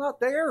 I'm not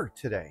there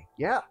today.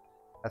 Yeah,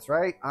 that's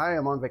right. I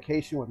am on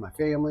vacation with my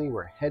family.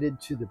 We're headed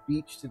to the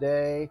beach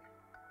today.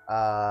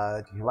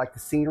 Do you like the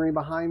scenery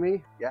behind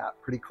me? Yeah,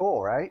 pretty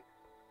cool, right?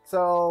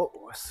 So,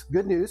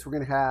 good news. We're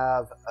going to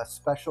have a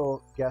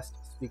special guest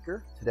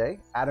speaker today,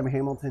 Adam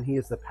Hamilton. He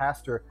is the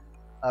pastor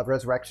of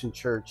Resurrection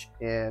Church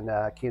in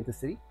Kansas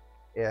City,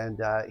 and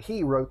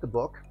he wrote the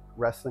book,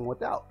 Wrestling with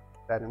Doubt,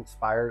 that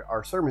inspired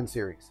our sermon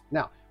series.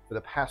 Now, for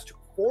the past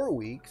 4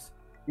 weeks,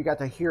 you got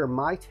to hear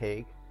my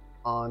take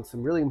on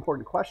some really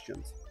important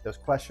questions. Those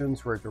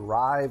questions were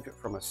derived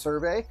from a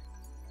survey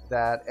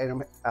that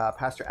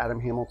Pastor Adam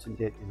Hamilton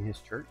did in his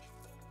church.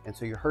 And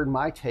so you heard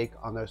my take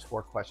on those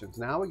 4 questions.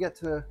 Now we get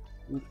to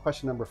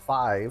question number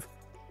 5,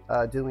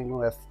 dealing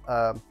with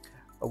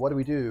what do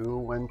we do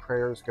when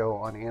prayers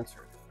go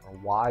unanswered? Or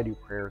why do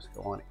prayers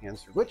go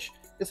unanswered? Which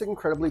is an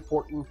incredibly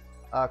important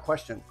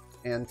question.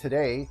 And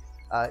today,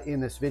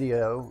 in this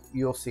video,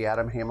 you'll see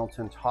Adam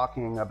Hamilton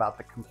talking about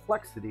the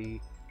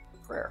complexity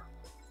of prayer.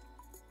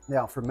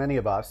 Now, for many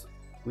of us,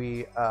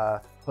 we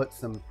put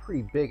some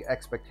pretty big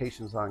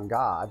expectations on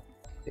God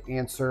to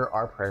answer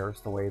our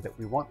prayers the way that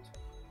we want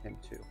him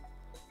to.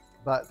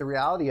 But the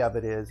reality of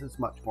it is it's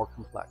much more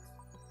complex,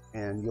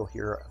 and you'll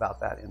hear about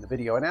that in the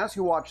video. And as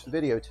you watch the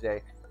video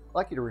today, I'd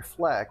like you to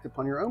reflect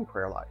upon your own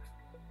prayer life.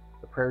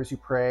 The prayers you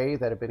pray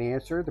that have been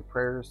answered, the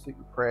prayers that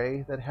you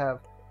pray that have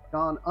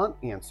gone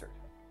unanswered.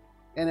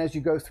 And as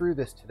you go through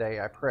this today,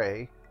 I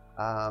pray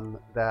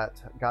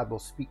that God will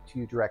speak to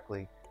you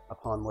directly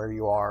upon where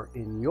you are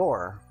in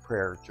your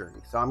prayer journey.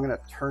 So I'm going to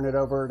turn it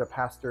over to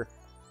Pastor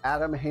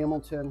Adam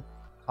Hamilton,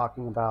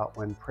 talking about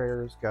when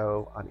prayers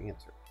go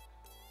unanswered.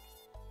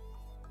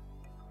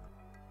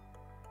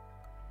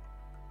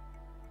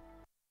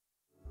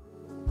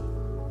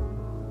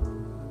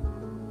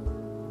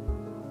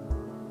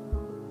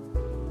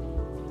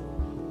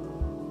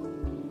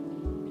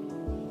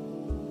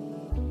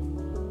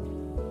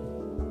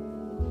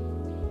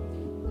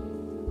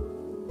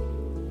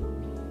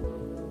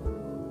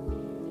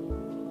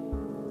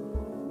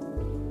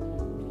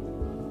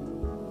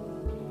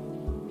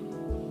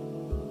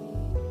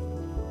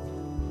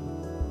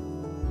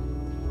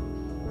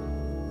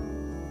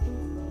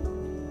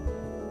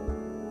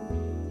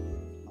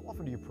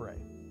 Pray.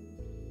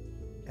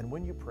 And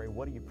when you pray,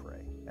 what do you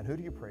pray? And who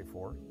do you pray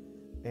for?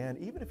 And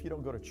even if you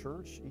don't go to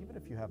church, even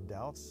if you have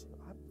doubts,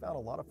 I've found a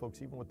lot of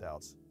folks, even with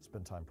doubts,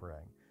 spend time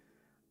praying.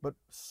 But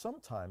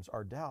sometimes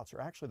our doubts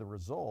are actually the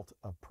result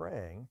of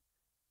praying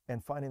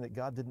and finding that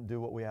God didn't do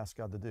what we asked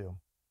God to do.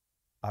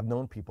 I've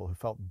known people who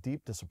felt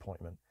deep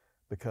disappointment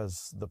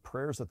because the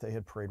prayers that they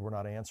had prayed were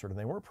not answered. And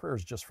they weren't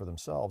prayers just for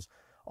themselves.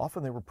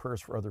 Often they were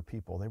prayers for other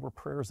people. They were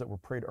prayers that were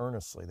prayed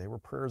earnestly. They were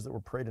prayers that were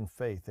prayed in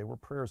faith. They were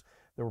prayers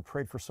that were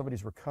prayed for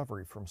somebody's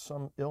recovery from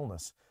some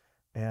illness.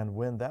 And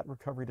when that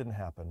recovery didn't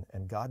happen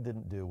and God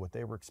didn't do what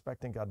they were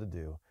expecting God to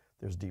do,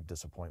 there's deep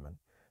disappointment.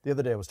 The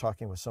other day I was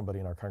talking with somebody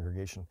in our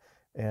congregation,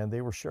 and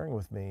they were sharing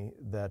with me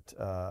that,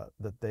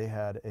 that they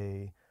had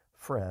a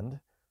friend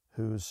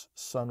whose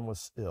son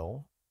was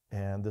ill,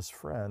 and this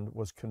friend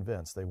was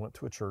convinced. They went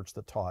to a church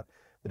that taught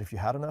that if you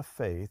had enough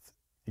faith,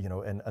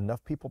 and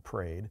enough people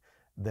prayed,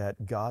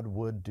 that God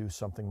would do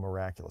something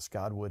miraculous.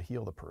 God would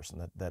heal the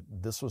person, that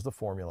this was the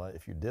formula.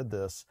 If you did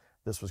this,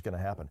 this was going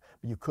to happen.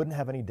 But you couldn't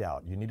have any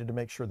doubt. You needed to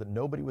make sure that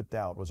nobody with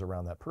doubt was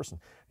around that person.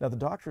 Now, the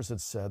doctors had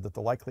said that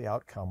the likely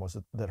outcome was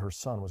that her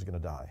son was going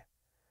to die.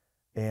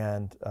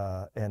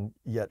 And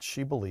yet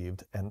she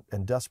believed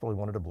and desperately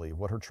wanted to believe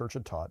what her church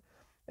had taught.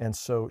 And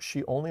so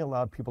she only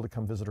allowed people to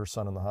come visit her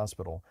son in the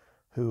hospital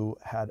who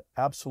had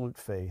absolute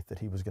faith that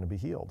he was going to be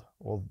healed.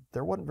 Well,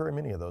 there wasn't very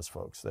many of those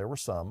folks. There were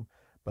some,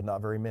 but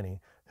not very many,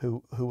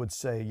 who would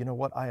say, you know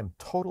what, I am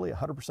totally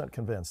 100%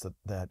 convinced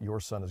that your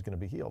son is going to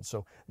be healed.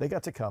 So they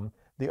got to come.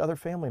 The other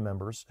family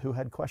members who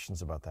had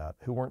questions about that,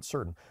 who weren't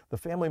certain, the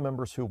family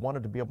members who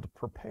wanted to be able to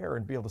prepare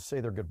and be able to say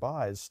their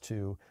goodbyes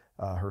to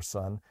her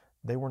son,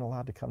 they weren't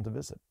allowed to come to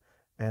visit.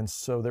 And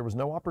so there was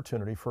no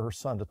opportunity for her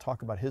son to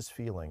talk about his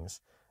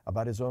feelings,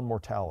 about his own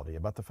mortality,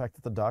 about the fact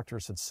that the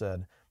doctors had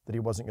said that he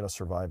wasn't going to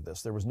survive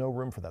this. There was no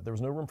room for that. There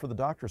was no room for the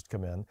doctors to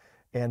come in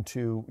and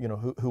to,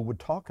 who would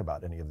talk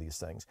about any of these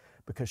things,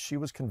 because she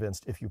was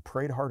convinced if you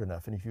prayed hard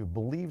enough and if you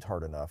believed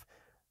hard enough,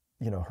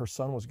 her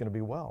son was going to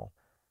be well.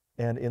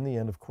 And in the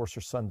end, of course,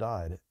 her son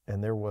died,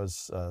 and there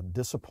was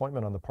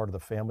disappointment on the part of the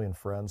family and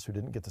friends who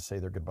didn't get to say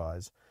their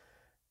goodbyes.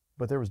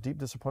 But there was deep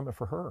disappointment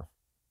for her,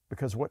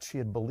 because what she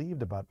had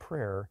believed about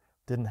prayer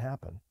didn't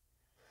happen.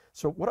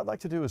 So what I'd like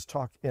to do is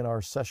talk in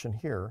our session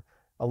here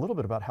a little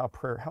bit about how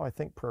I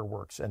think prayer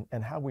works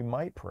and how we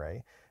might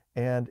pray.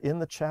 And in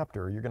the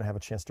chapter, you're going to have a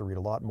chance to read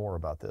a lot more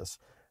about this,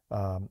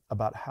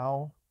 about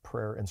how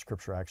prayer in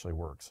Scripture actually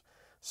works.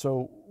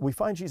 So we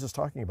find Jesus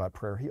talking about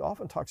prayer. He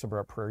often talks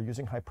about prayer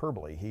using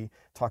hyperbole. He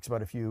talks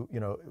about if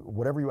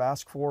whatever you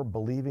ask for,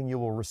 believing you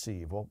will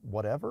receive. Well,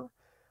 whatever?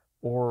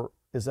 Or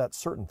is that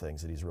certain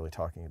things that he's really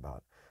talking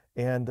about?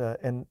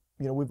 And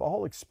we've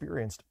all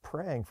experienced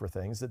praying for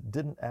things that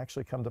didn't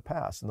actually come to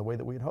pass in the way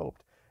that we had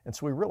hoped. And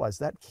so we realize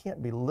that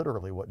can't be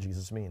literally what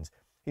Jesus means.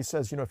 He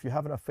says, if you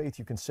have enough faith,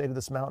 you can say to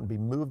this mountain, be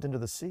moved into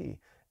the sea,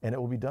 and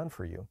it will be done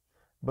for you.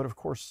 But of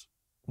course,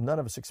 none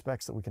of us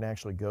expects that we can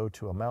actually go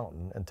to a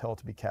mountain and tell it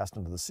to be cast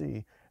into the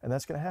sea, and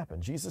that's going to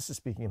happen. Jesus is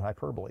speaking in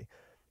hyperbole.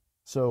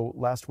 So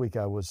last week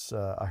I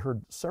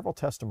heard several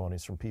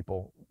testimonies from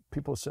people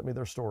who sent me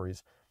their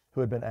stories,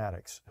 who had been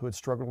addicts, who had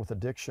struggled with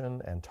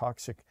addiction and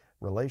toxic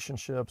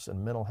relationships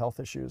and mental health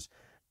issues.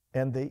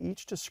 And they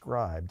each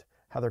described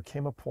how there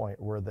came a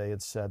point where they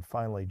had said,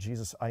 finally,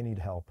 Jesus, I need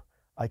help.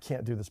 I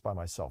can't do this by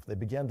myself. They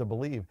began to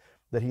believe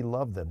that he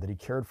loved them, that he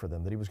cared for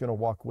them, that he was going to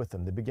walk with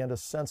them. They began to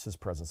sense his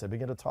presence. They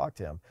began to talk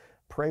to him,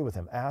 pray with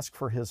him, ask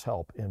for his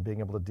help in being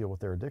able to deal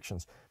with their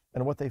addictions.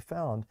 And what they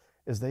found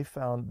is they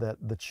found that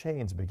the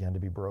chains began to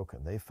be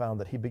broken. They found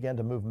that he began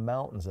to move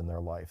mountains in their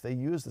life. They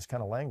used this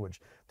kind of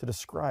language to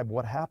describe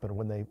what happened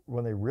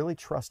when they really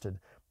trusted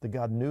that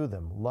God knew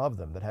them, loved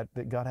them,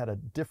 that God had a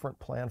different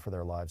plan for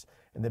their lives,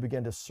 and they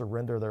began to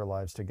surrender their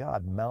lives to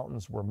God.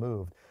 Mountains were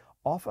moved.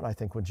 Often, I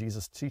think, when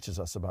Jesus teaches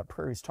us about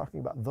prayer, he's talking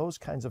about those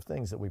kinds of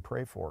things that we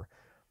pray for.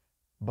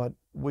 But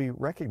we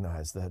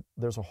recognize that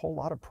there's a whole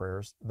lot of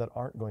prayers that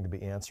aren't going to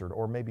be answered,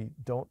 or maybe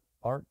they're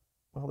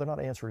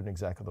not answered in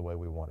exactly the way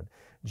we wanted.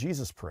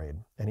 Jesus prayed,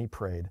 and he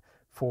prayed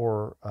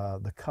for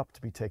the cup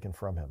to be taken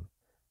from him.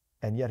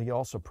 And yet he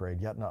also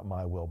prayed, yet not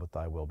my will, but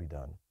thy will be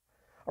done.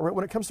 All right,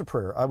 when it comes to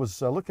prayer, I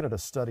was looking at a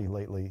study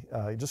lately.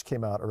 It just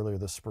came out earlier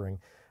this spring.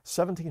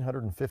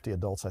 1,750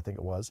 adults, I think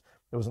it was.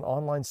 It was an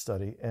online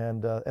study,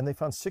 and they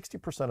found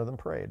 60% of them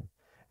prayed.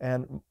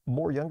 And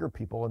more younger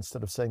people,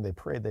 instead of saying they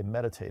prayed, they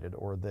meditated,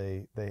 or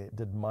they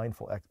did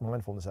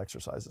mindfulness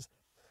exercises.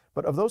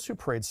 But of those who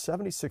prayed,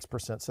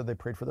 76% said they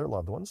prayed for their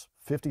loved ones,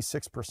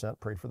 56%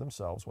 prayed for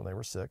themselves when they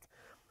were sick,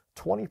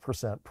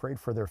 20% prayed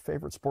for their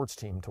favorite sports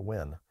team to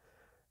win,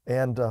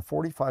 and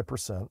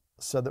 45%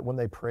 said that when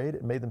they prayed,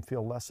 it made them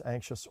feel less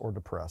anxious or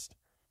depressed.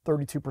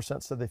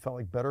 32% said they felt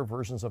like better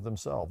versions of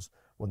themselves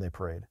when they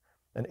prayed,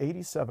 and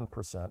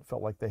 87%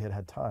 felt like they had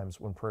had times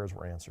when prayers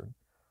were answered.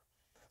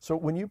 So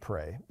when you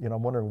pray,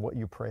 I'm wondering what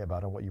you pray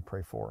about and what you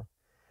pray for.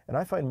 And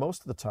I find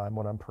most of the time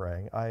when I'm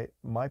praying,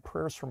 my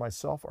prayers for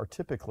myself are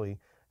typically,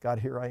 God,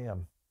 here I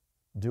am.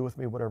 Do with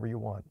me whatever you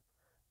want.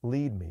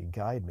 Lead me,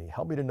 guide me,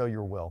 help me to know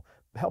your will.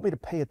 Help me to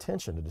pay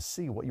attention and to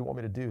see what you want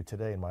me to do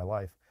today in my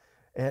life.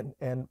 And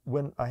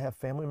when I have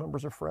family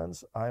members or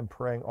friends, I'm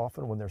praying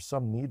often when there's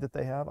some need that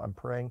they have. I'm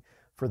praying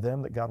for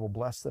them that God will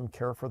bless them,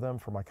 care for them.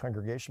 For my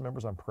congregation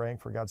members, I'm praying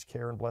for God's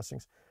care and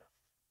blessings.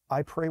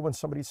 I pray when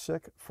somebody's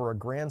sick for a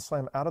grand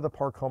slam, out of the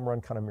park home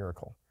run kind of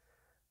miracle.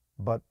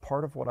 But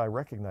part of what I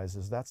recognize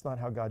is that's not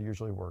how God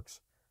usually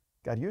works.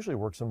 God usually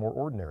works in more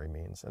ordinary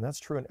means, and that's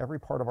true in every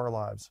part of our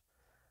lives.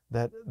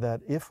 That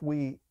if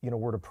we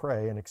were to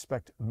pray and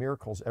expect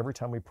miracles every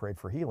time we prayed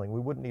for healing, we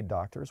wouldn't need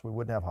doctors, we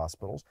wouldn't have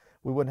hospitals,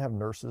 we wouldn't have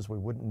nurses, we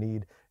wouldn't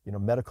need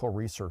medical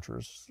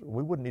researchers,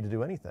 we wouldn't need to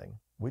do anything.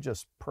 We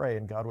just pray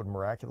and God would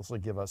miraculously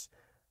give us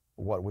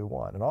what we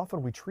want. And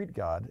often we treat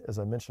God, as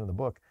I mentioned in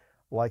the book,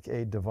 like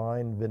a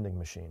divine vending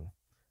machine,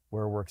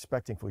 where we're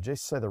expecting if we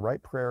just say the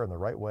right prayer in the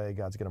right way,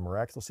 God's going to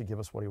miraculously give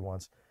us what he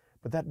wants.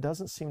 But that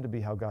doesn't seem to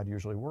be how God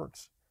usually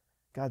works.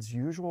 God's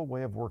usual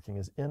way of working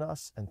is in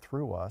us and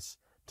through us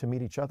to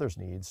meet each other's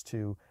needs,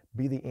 to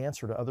be the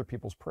answer to other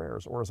people's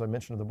prayers, or as I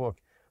mentioned in the book,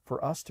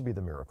 for us to be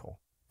the miracle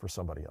for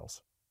somebody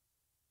else.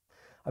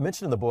 I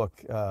mentioned in the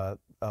book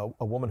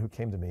a woman who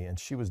came to me, and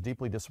she was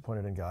deeply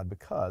disappointed in God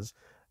because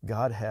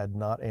God had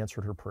not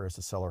answered her prayers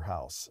to sell her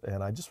house.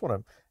 And I just want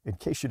to, in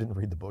case you didn't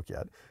read the book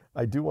yet,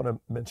 I do want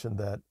to mention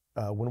that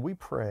when we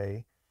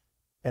pray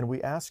and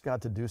we ask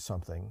God to do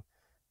something,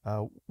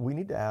 we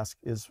need to ask,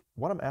 is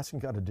what I'm asking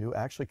God to do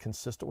actually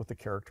consistent with the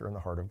character and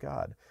the heart of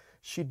God?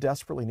 She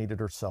desperately needed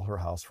to sell her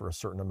house for a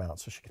certain amount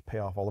so she could pay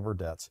off all of her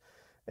debts.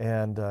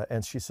 And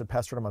she said,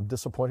 Pastor Adam, I'm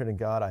disappointed in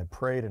God. I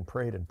prayed and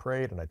prayed and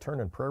prayed, and I turned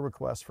in prayer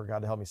requests for God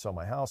to help me sell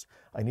my house.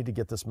 I need to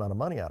get this amount of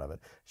money out of it.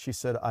 She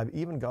said, I've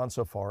even gone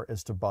so far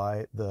as to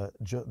buy the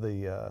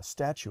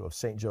statue of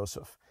St.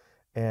 Joseph.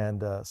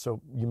 And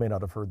so you may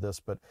not have heard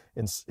this, but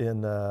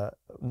in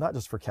not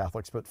just for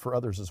Catholics, but for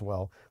others as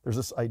well, there's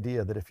this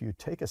idea that if you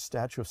take a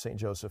statue of St.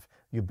 Joseph,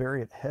 you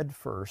bury it head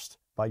first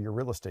by your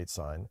real estate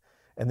sign,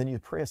 and then you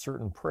pray a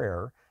certain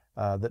prayer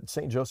that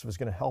St. Joseph is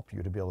going to help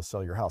you to be able to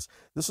sell your house.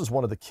 This is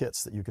one of the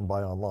kits that you can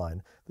buy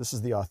online. This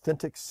is the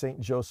authentic St.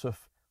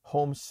 Joseph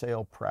home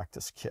sale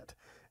practice kit.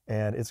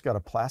 And it's got a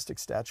plastic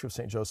statue of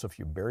St. Joseph.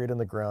 You bury it in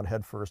the ground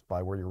head first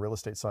by where your real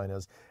estate sign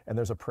is, and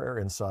there's a prayer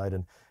inside.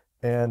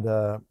 And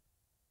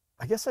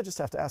I guess I just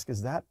have to ask,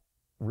 is that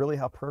really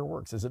how prayer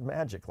works? Is it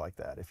magic like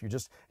that?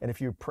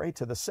 If you pray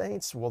to the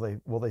saints, will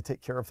they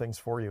take care of things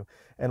for you?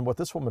 And what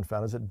this woman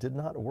found is it did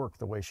not work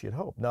the way she had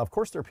hoped. Now, of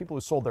course, there are people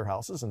who sold their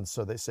houses, and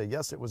so they say,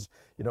 yes, it was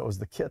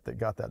the kit that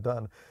got that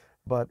done.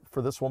 But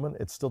for this woman,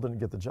 it still didn't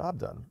get the job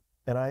done.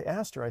 And I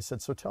asked her, I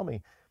said, so tell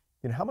me,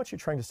 how much are you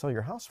trying to sell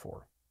your house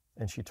for?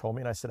 And she told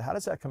me, and I said, how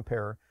does that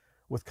compare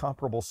with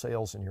comparable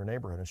sales in your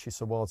neighborhood? And she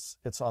said, well,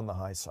 it's on the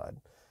high side.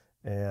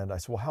 And I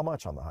said, well, how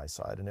much on the high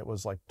side? And it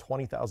was like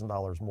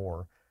 $20,000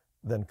 more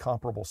than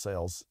comparable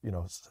sales,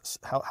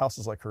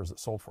 houses like hers that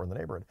sold for in the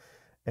neighborhood.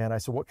 And I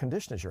said, what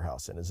condition is your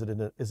house in? Is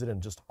it in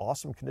just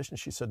awesome condition?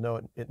 She said,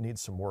 no, it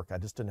needs some work. I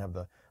just didn't have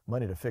the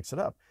money to fix it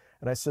up.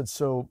 And I said,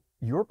 so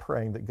you're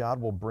praying that God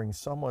will bring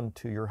someone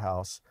to your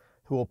house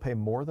who will pay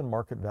more than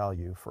market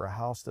value for a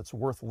house that's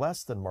worth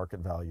less than market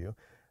value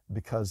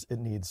because it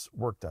needs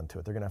work done to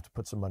it. They're going to have to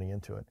put some money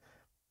into it.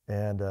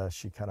 And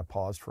she kind of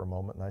paused for a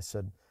moment, and I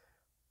said,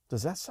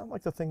 does that sound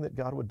like the thing that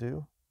God would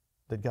do?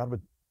 That God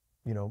would,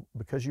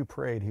 because you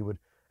prayed, he would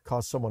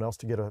cause someone else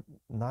to get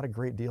not a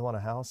great deal on a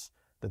house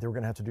that they were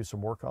going to have to do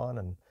some work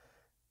on?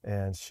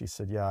 And she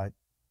said, yeah,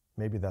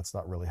 maybe that's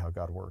not really how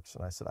God works.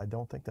 And I said, I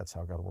don't think that's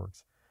how God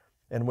works.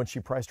 And when she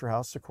priced her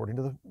house according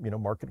to the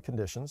market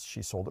conditions,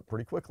 she sold it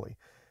pretty quickly.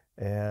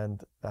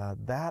 And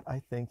that,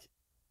 I think,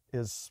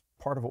 is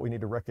part of what we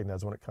need to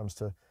recognize when it comes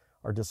to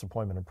our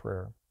disappointment in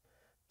prayer.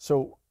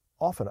 So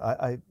often,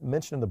 I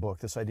mentioned in the book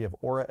this idea of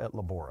ora et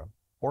labora.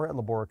 Ora et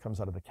labora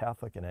comes out of the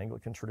Catholic and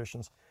Anglican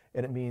traditions,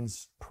 and it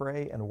means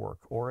pray and work.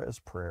 Ora is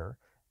prayer,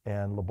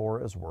 and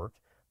labora is work.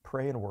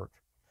 Pray and work.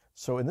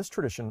 So in this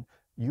tradition,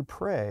 you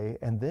pray,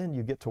 and then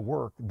you get to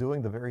work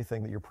doing the very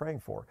thing that you're praying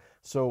for.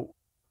 So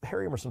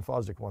Harry Emerson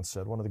Fosdick once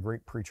said, one of the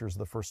great preachers of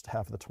the first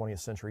half of the 20th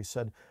century,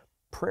 said,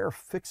 prayer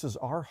fixes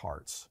our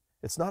hearts.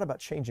 It's not about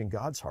changing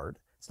God's heart.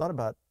 It's not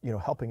about,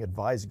 helping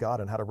advise God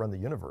on how to run the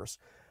universe.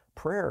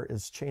 Prayer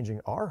is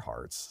changing our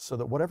hearts so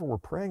that whatever we're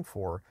praying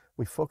for,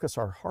 we focus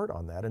our heart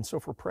on that. And so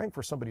if we're praying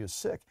for somebody who's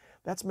sick,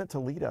 that's meant to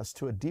lead us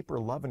to a deeper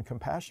love and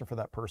compassion for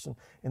that person,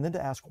 and then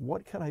to ask,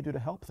 what can I do to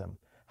help them?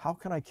 How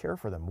can I care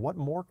for them? What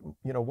more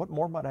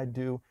might I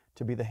do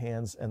to be the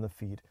hands and the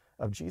feet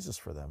of Jesus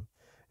for them?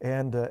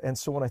 And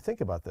so when I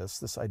think about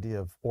this idea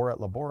of ora et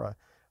labora,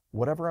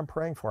 whatever I'm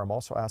praying for, I'm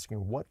also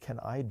asking, what can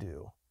I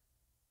do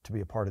to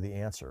be a part of the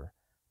answer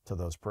to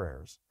those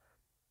prayers?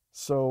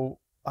 So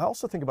I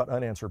also think about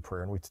unanswered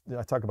prayer, and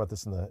I talk about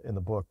this in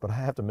the book, but I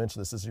have to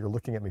mention this as you're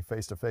looking at me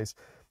face to face.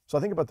 So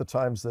I think about the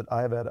times that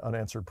I have had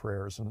unanswered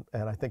prayers, and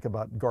I think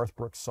about Garth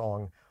Brooks'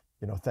 song,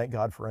 Thank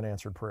God for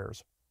Unanswered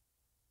Prayers.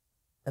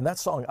 And that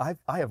song,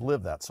 I have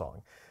lived that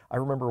song. I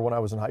remember when I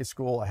was in high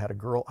school, I had a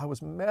girl, I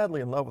was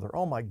madly in love with her.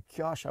 Oh my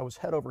gosh, I was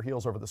head over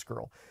heels over this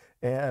girl.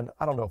 And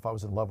I don't know if I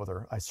was in love with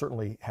her. I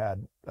certainly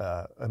had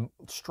a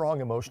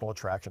strong emotional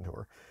attraction to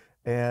her.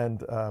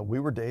 And we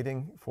were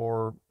dating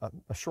for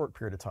a short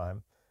period of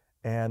time.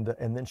 And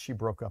then she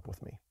broke up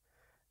with me.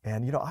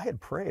 And, I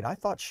had prayed. I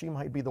thought she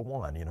might be the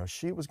one.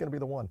 She was going to be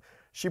the one.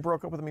 She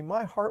broke up with me.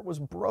 My heart was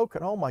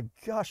broken. Oh my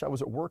gosh, I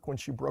was at work when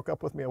she broke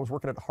up with me. I was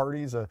working at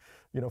Hardee's, a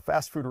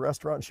fast food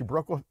restaurant, and she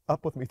broke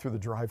up with me through the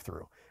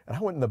drive-through. And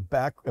I went in the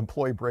back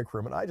employee break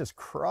room, and I just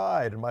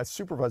cried. And my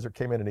supervisor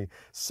came in, and he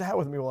sat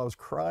with me while I was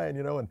crying,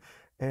 and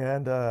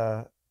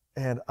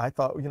I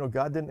thought,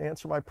 God didn't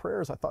answer my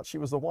prayers. I thought she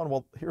was the one.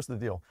 Well, here's the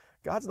deal.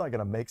 God's not going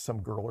to make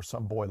some girl or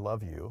some boy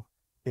love you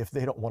if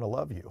they don't want to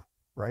love you.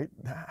 Right?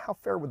 How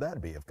fair would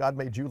that be if God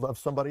made you love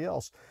somebody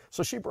else?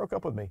 So she broke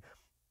up with me.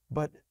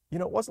 But,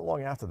 it wasn't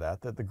long after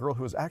that the girl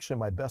who was actually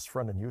my best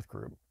friend in youth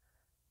group,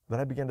 that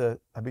I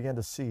began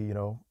to see,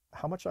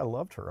 how much I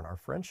loved her and our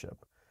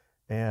friendship.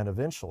 And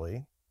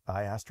eventually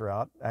I asked her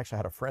out. Actually, I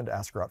had a friend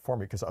ask her out for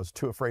me because I was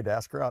too afraid to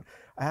ask her out.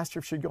 I asked her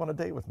if she'd go on a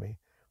date with me.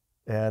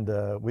 And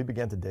we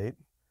began to date.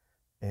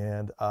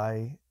 And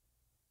I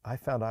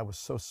found I was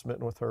so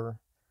smitten with her,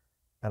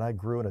 and I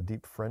grew in a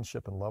deep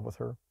friendship and love with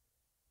her.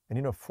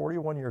 And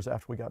 41 years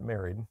after we got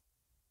married,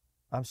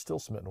 I'm still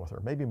smitten with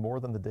her, maybe more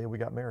than the day we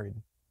got married.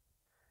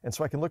 And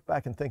so I can look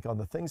back and think on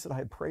the things that I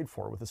had prayed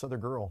for with this other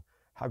girl,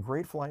 how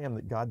grateful I am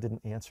that God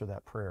didn't answer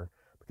that prayer,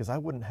 because I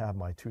wouldn't have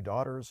my 2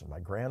 daughters and my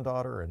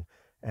granddaughter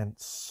and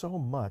so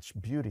much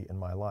beauty in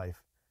my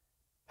life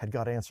had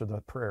God answered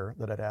that prayer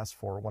that I'd asked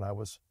for when I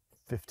was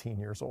 15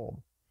 years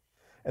old.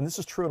 And this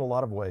is true in a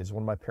lot of ways.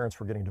 When my parents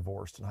were getting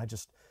divorced, and I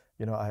just,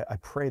 I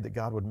prayed that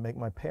God would make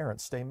my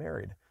parents stay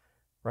married,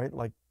 right?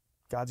 Like,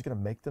 God's going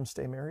to make them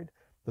stay married.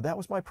 But that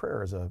was my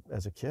prayer as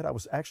a kid. I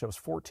was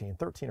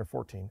 13 or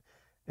 14,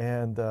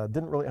 and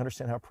didn't really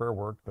understand how prayer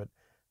worked, but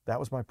that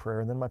was my prayer.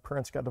 And then my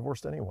parents got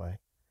divorced anyway.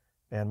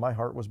 And my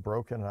heart was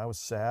broken, and I was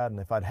sad. And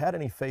if I'd had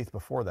any faith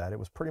before that, it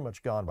was pretty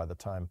much gone by the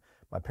time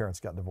my parents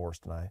got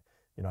divorced.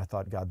 And I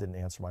thought God didn't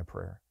answer my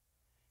prayer.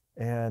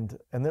 And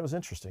it was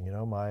interesting.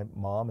 My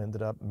mom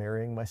ended up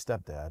marrying my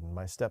stepdad, and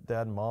my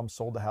stepdad and mom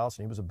sold the house,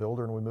 and he was a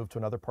builder, and we moved to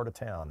another part of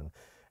town.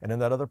 And in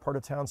that other part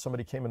of town,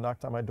 somebody came and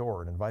knocked on my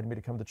door and invited me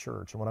to come to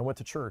church. And when I went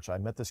to church, I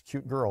met this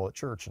cute girl at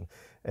church,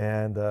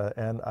 and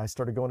I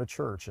started going to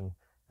church. And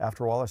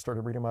after a while, I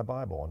started reading my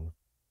Bible. And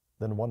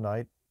then one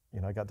night,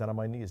 I got down on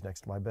my knees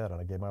next to my bed,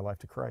 and I gave my life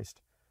to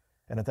Christ.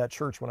 And at that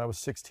church, when I was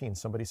 16,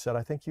 somebody said,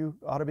 "I think you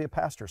ought to be a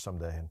pastor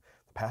someday." And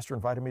the pastor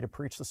invited me to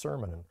preach the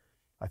sermon, and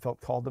I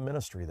felt called to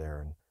ministry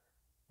there.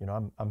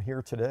 And I'm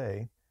here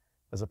today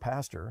as a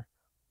pastor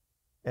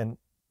and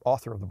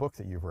author of the book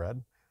that you've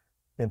read,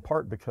 in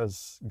part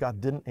because God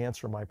didn't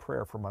answer my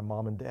prayer for my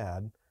mom and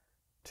dad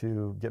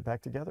to get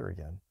back together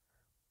again.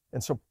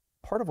 And so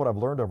part of what I've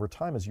learned over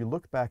time is you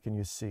look back and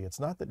you see it's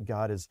not that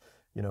God is,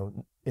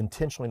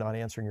 intentionally not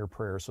answering your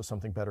prayers so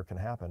something better can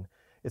happen.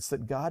 It's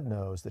that God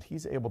knows that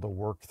He's able to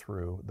work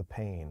through the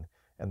pain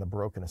and the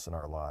brokenness in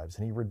our lives,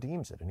 and He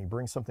redeems it, and He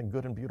brings something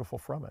good and beautiful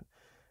from it.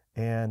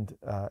 And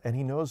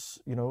He knows,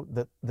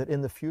 that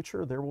in the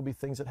future there will be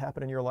things that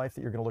happen in your life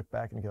that you're going to look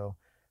back and go,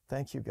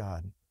 "Thank you,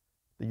 God,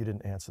 that you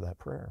didn't answer that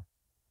prayer."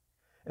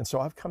 And so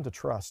I've come to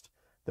trust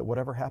that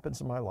whatever happens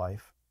in my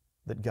life,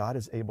 that God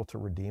is able to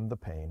redeem the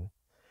pain,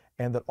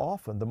 and that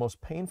often the most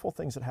painful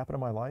things that happen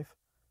in my life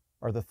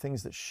are the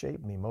things that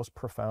shape me most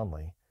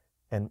profoundly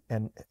and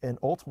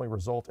ultimately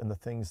result in the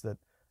things that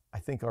I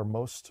think are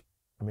most,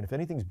 if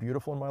anything's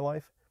beautiful in my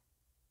life,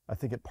 I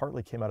think it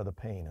partly came out of the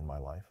pain in my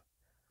life.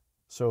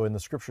 So in the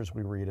scriptures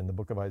we read in the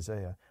book of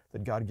Isaiah,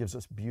 that God gives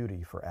us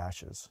beauty for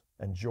ashes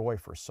and joy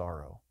for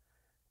sorrow,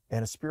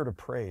 and a spirit of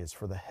praise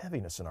for the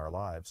heaviness in our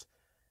lives.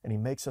 And He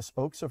makes us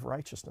oaks of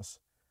righteousness.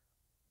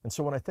 And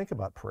so when I think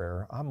about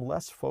prayer, I'm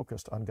less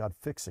focused on God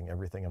fixing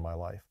everything in my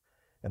life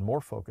and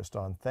more focused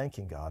on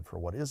thanking God for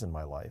what is in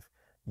my life,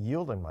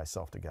 yielding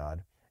myself to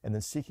God, and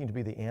then seeking to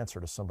be the answer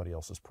to somebody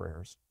else's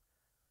prayers.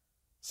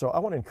 So I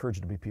want to encourage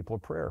you to be people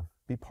of prayer.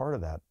 Be part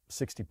of that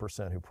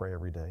 60% who pray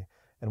every day.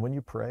 And when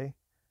you pray,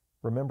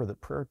 remember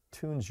that prayer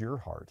tunes your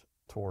heart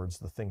towards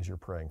the things you're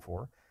praying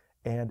for.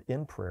 And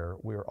in prayer,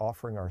 we are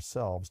offering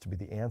ourselves to be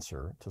the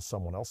answer to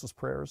someone else's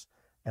prayers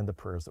and the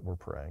prayers that we're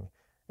praying.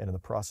 And in the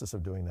process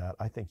of doing that,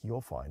 I think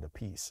you'll find a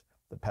peace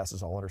that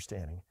passes all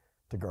understanding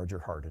to guard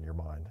your heart and your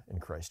mind in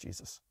Christ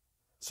Jesus.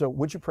 So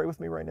would you pray with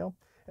me right now?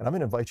 And I'm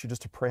going to invite you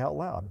just to pray out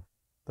loud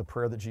the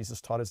prayer that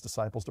Jesus taught His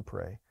disciples to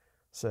pray,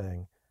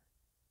 saying,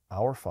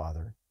 "Our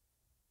Father,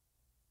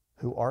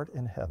 who art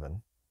in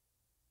heaven,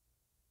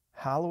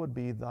 hallowed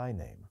be thy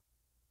name.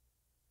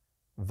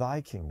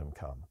 Thy kingdom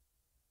come,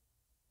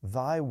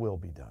 thy will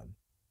be done,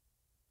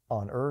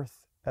 on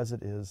earth as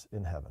it is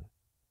in heaven.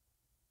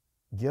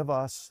 Give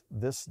us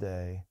this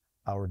day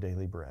our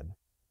daily bread,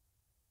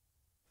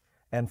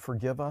 and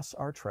forgive us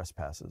our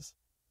trespasses,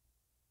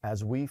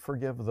 as we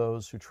forgive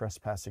those who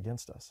trespass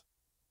against us.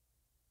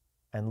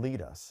 And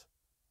lead us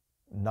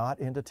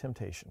not into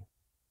temptation,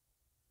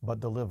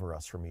 but deliver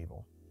us from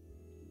evil.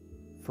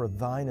 For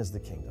thine is the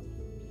kingdom,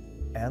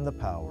 and the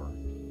power,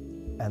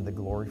 and the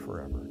glory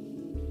forever.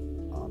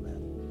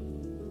 Amen.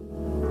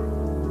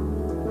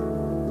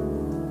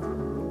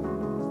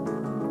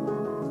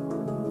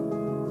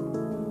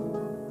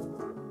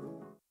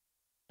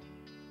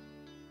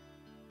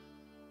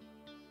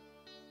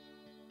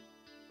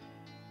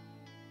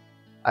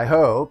 I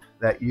hope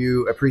that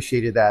you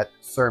appreciated that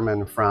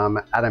sermon from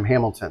Adam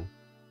Hamilton.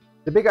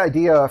 The big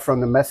idea from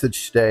the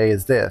message today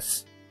is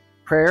this: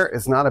 prayer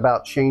is not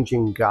about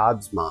changing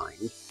God's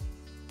mind,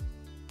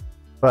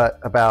 but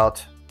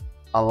about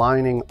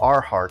aligning our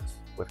hearts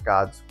with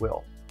God's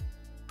will.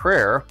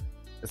 Prayer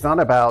is not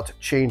about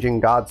changing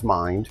God's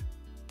mind,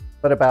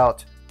 but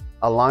about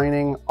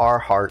aligning our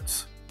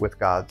hearts with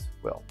God's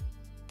will.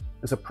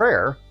 And so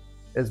prayer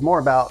is more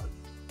about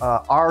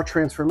our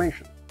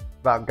transformation,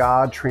 about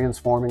God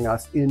transforming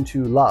us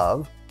into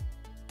love.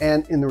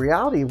 And in the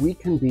reality, we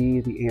can be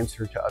the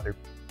answer to other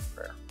people's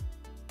prayer.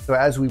 So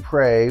as we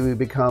pray, we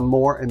become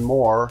more and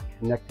more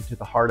connected to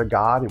the heart of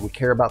God, and we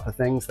care about the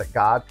things that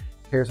God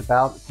cares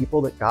about, the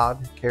people that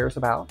God cares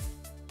about.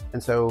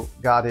 And so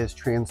God is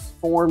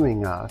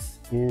transforming us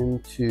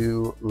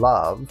into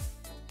love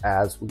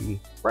as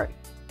we pray.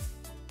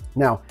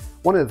 Now,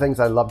 one of the things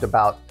I loved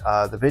about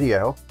the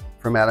video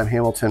from Adam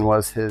Hamilton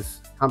was his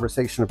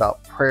conversation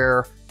about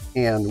prayer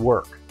and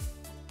work.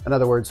 In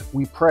other words,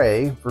 we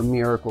pray for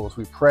miracles,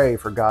 we pray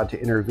for God to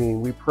intervene,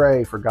 we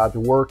pray for God to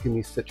work in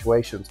these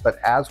situations, but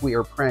as we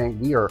are praying,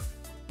 we are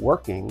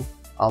working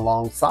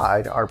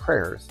alongside our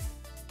prayers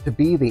to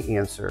be the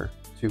answer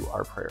to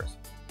our prayers.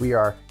 We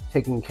are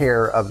taking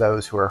care of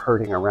those who are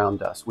hurting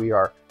around us. We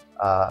are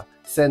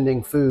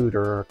sending food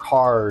or a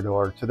card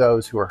or to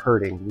those who are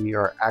hurting. We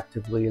are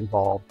actively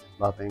involved in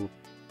loving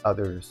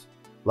others,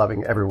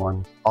 loving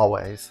everyone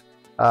always.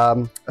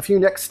 A few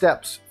next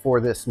steps for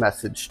this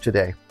message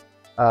today.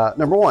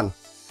 Number one,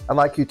 I'd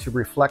like you to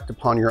reflect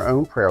upon your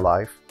own prayer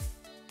life,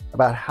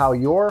 about how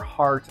your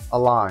heart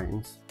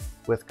aligns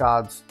with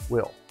God's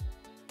will,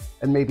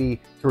 and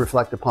maybe to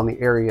reflect upon the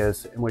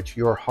areas in which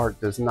your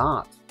heart does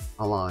not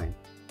align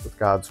with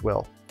God's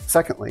will.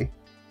 Secondly,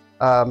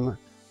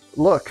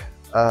 look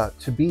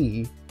to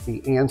be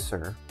the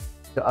answer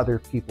to other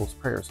people's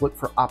prayers. Look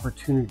for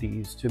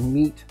opportunities to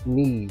meet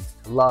needs,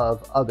 to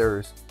love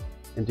others,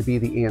 and to be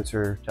the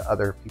answer to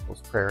other people's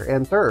prayer.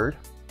 And third,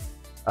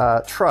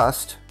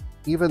 trust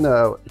that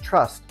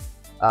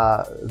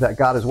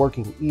God is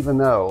working, even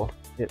though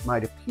it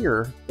might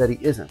appear that He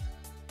isn't.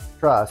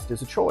 Trust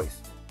is a choice.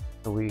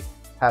 So we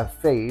have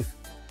faith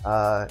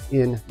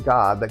in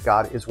God, that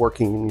God is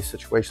working in these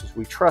situations.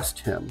 We trust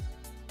Him,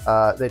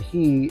 that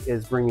He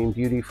is bringing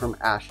beauty from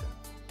ashes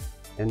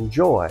and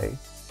joy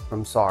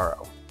from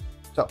sorrow.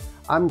 So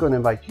I'm going to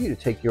invite you to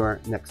take your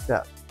next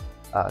step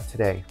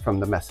today from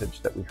the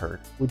message that we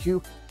heard. Would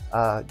you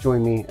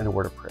join me in a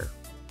word of prayer?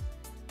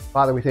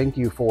 Father, we thank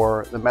you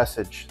for the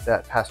message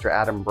that Pastor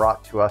Adam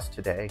brought to us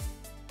today.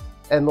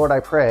 And Lord,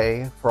 I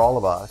pray for all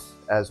of us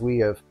as we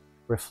have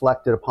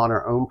reflected upon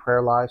our own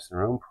prayer lives and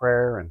our own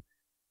prayer and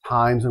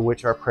times in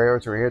which our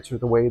prayers are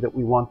answered the way that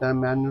we want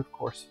them. And of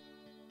course,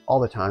 all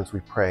the times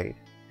we've prayed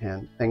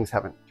and things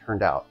haven't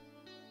turned out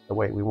the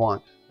way we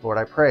want. Lord,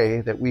 I pray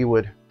that we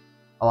would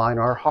align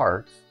our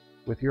hearts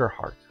with your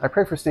heart. I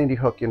pray for Sandy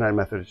Hook United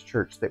Methodist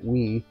Church that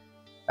we,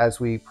 as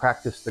we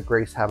practice the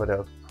grace habit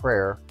of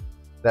prayer,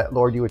 that,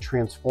 Lord, you would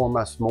transform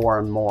us more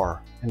and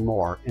more and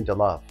more into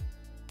love,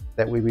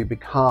 that we would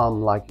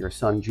become like your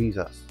Son,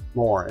 Jesus,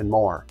 more and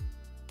more,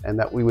 and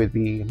that we would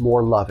be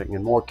more loving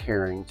and more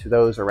caring to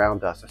those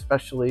around us,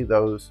 especially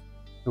those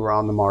who are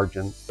on the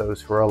margins,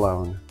 those who are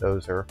alone,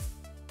 those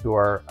who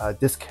are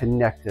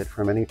disconnected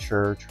from any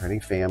church or any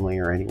family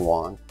or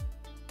anyone.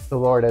 So,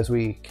 Lord, as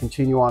we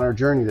continue on our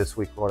journey this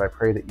week, Lord, I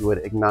pray that you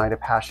would ignite a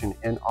passion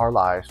in our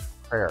lives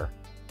for prayer,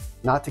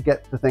 not to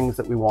get the things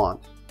that we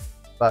want,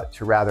 but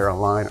to rather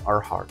align our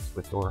hearts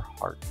with your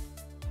heart.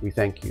 We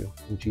thank you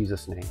in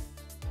Jesus' name.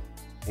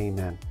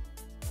 Amen.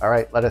 All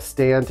right, let us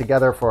stand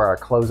together for our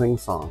closing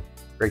song.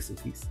 Grace and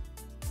peace.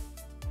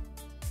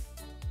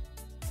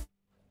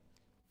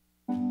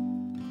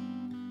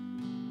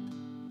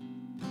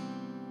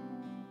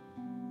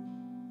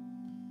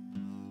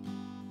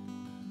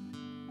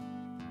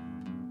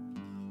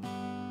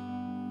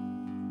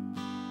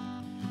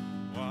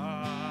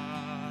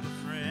 What a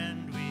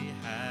friend we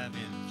have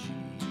in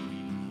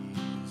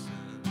Jesus.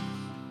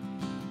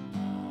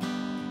 All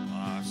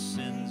our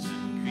sins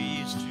and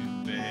griefs to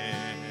bear.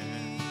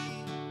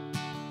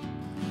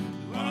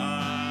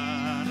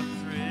 What a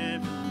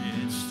privilege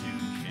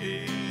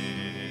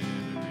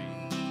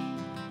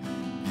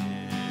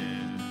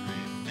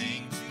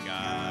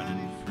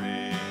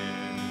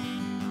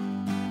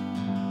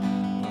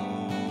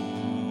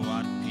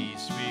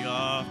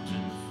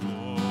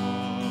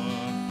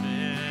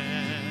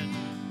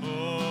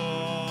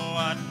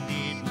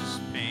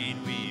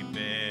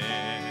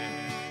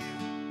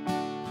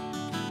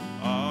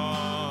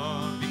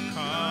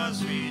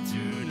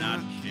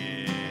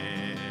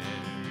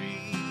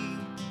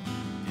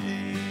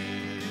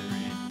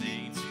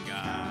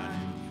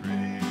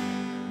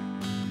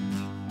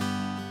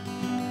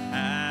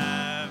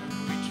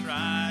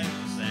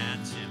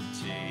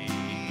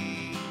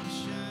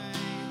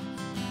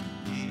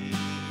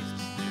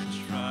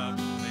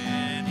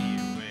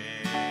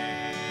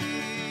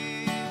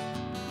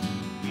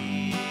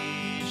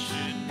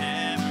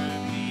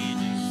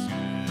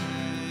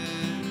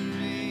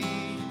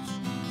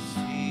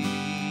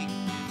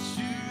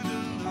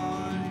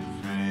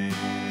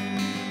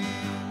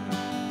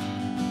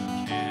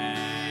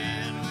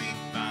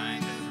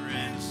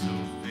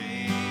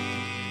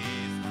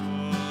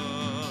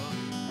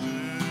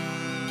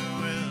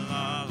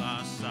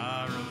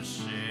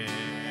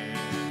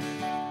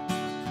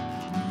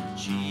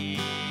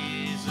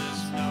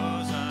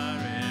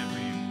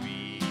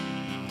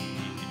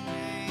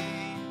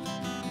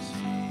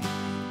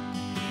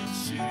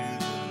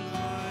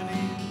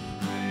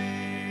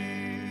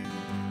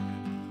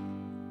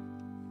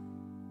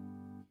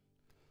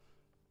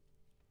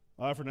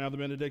offer now the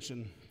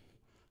benediction.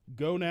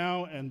 Go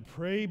now and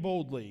pray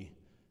boldly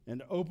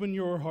and open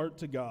your heart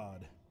to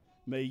God.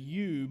 May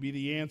you be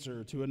the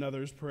answer to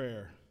another's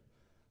prayer.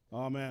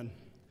 Amen.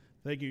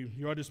 Thank you.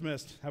 You are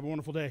dismissed. Have a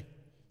wonderful day.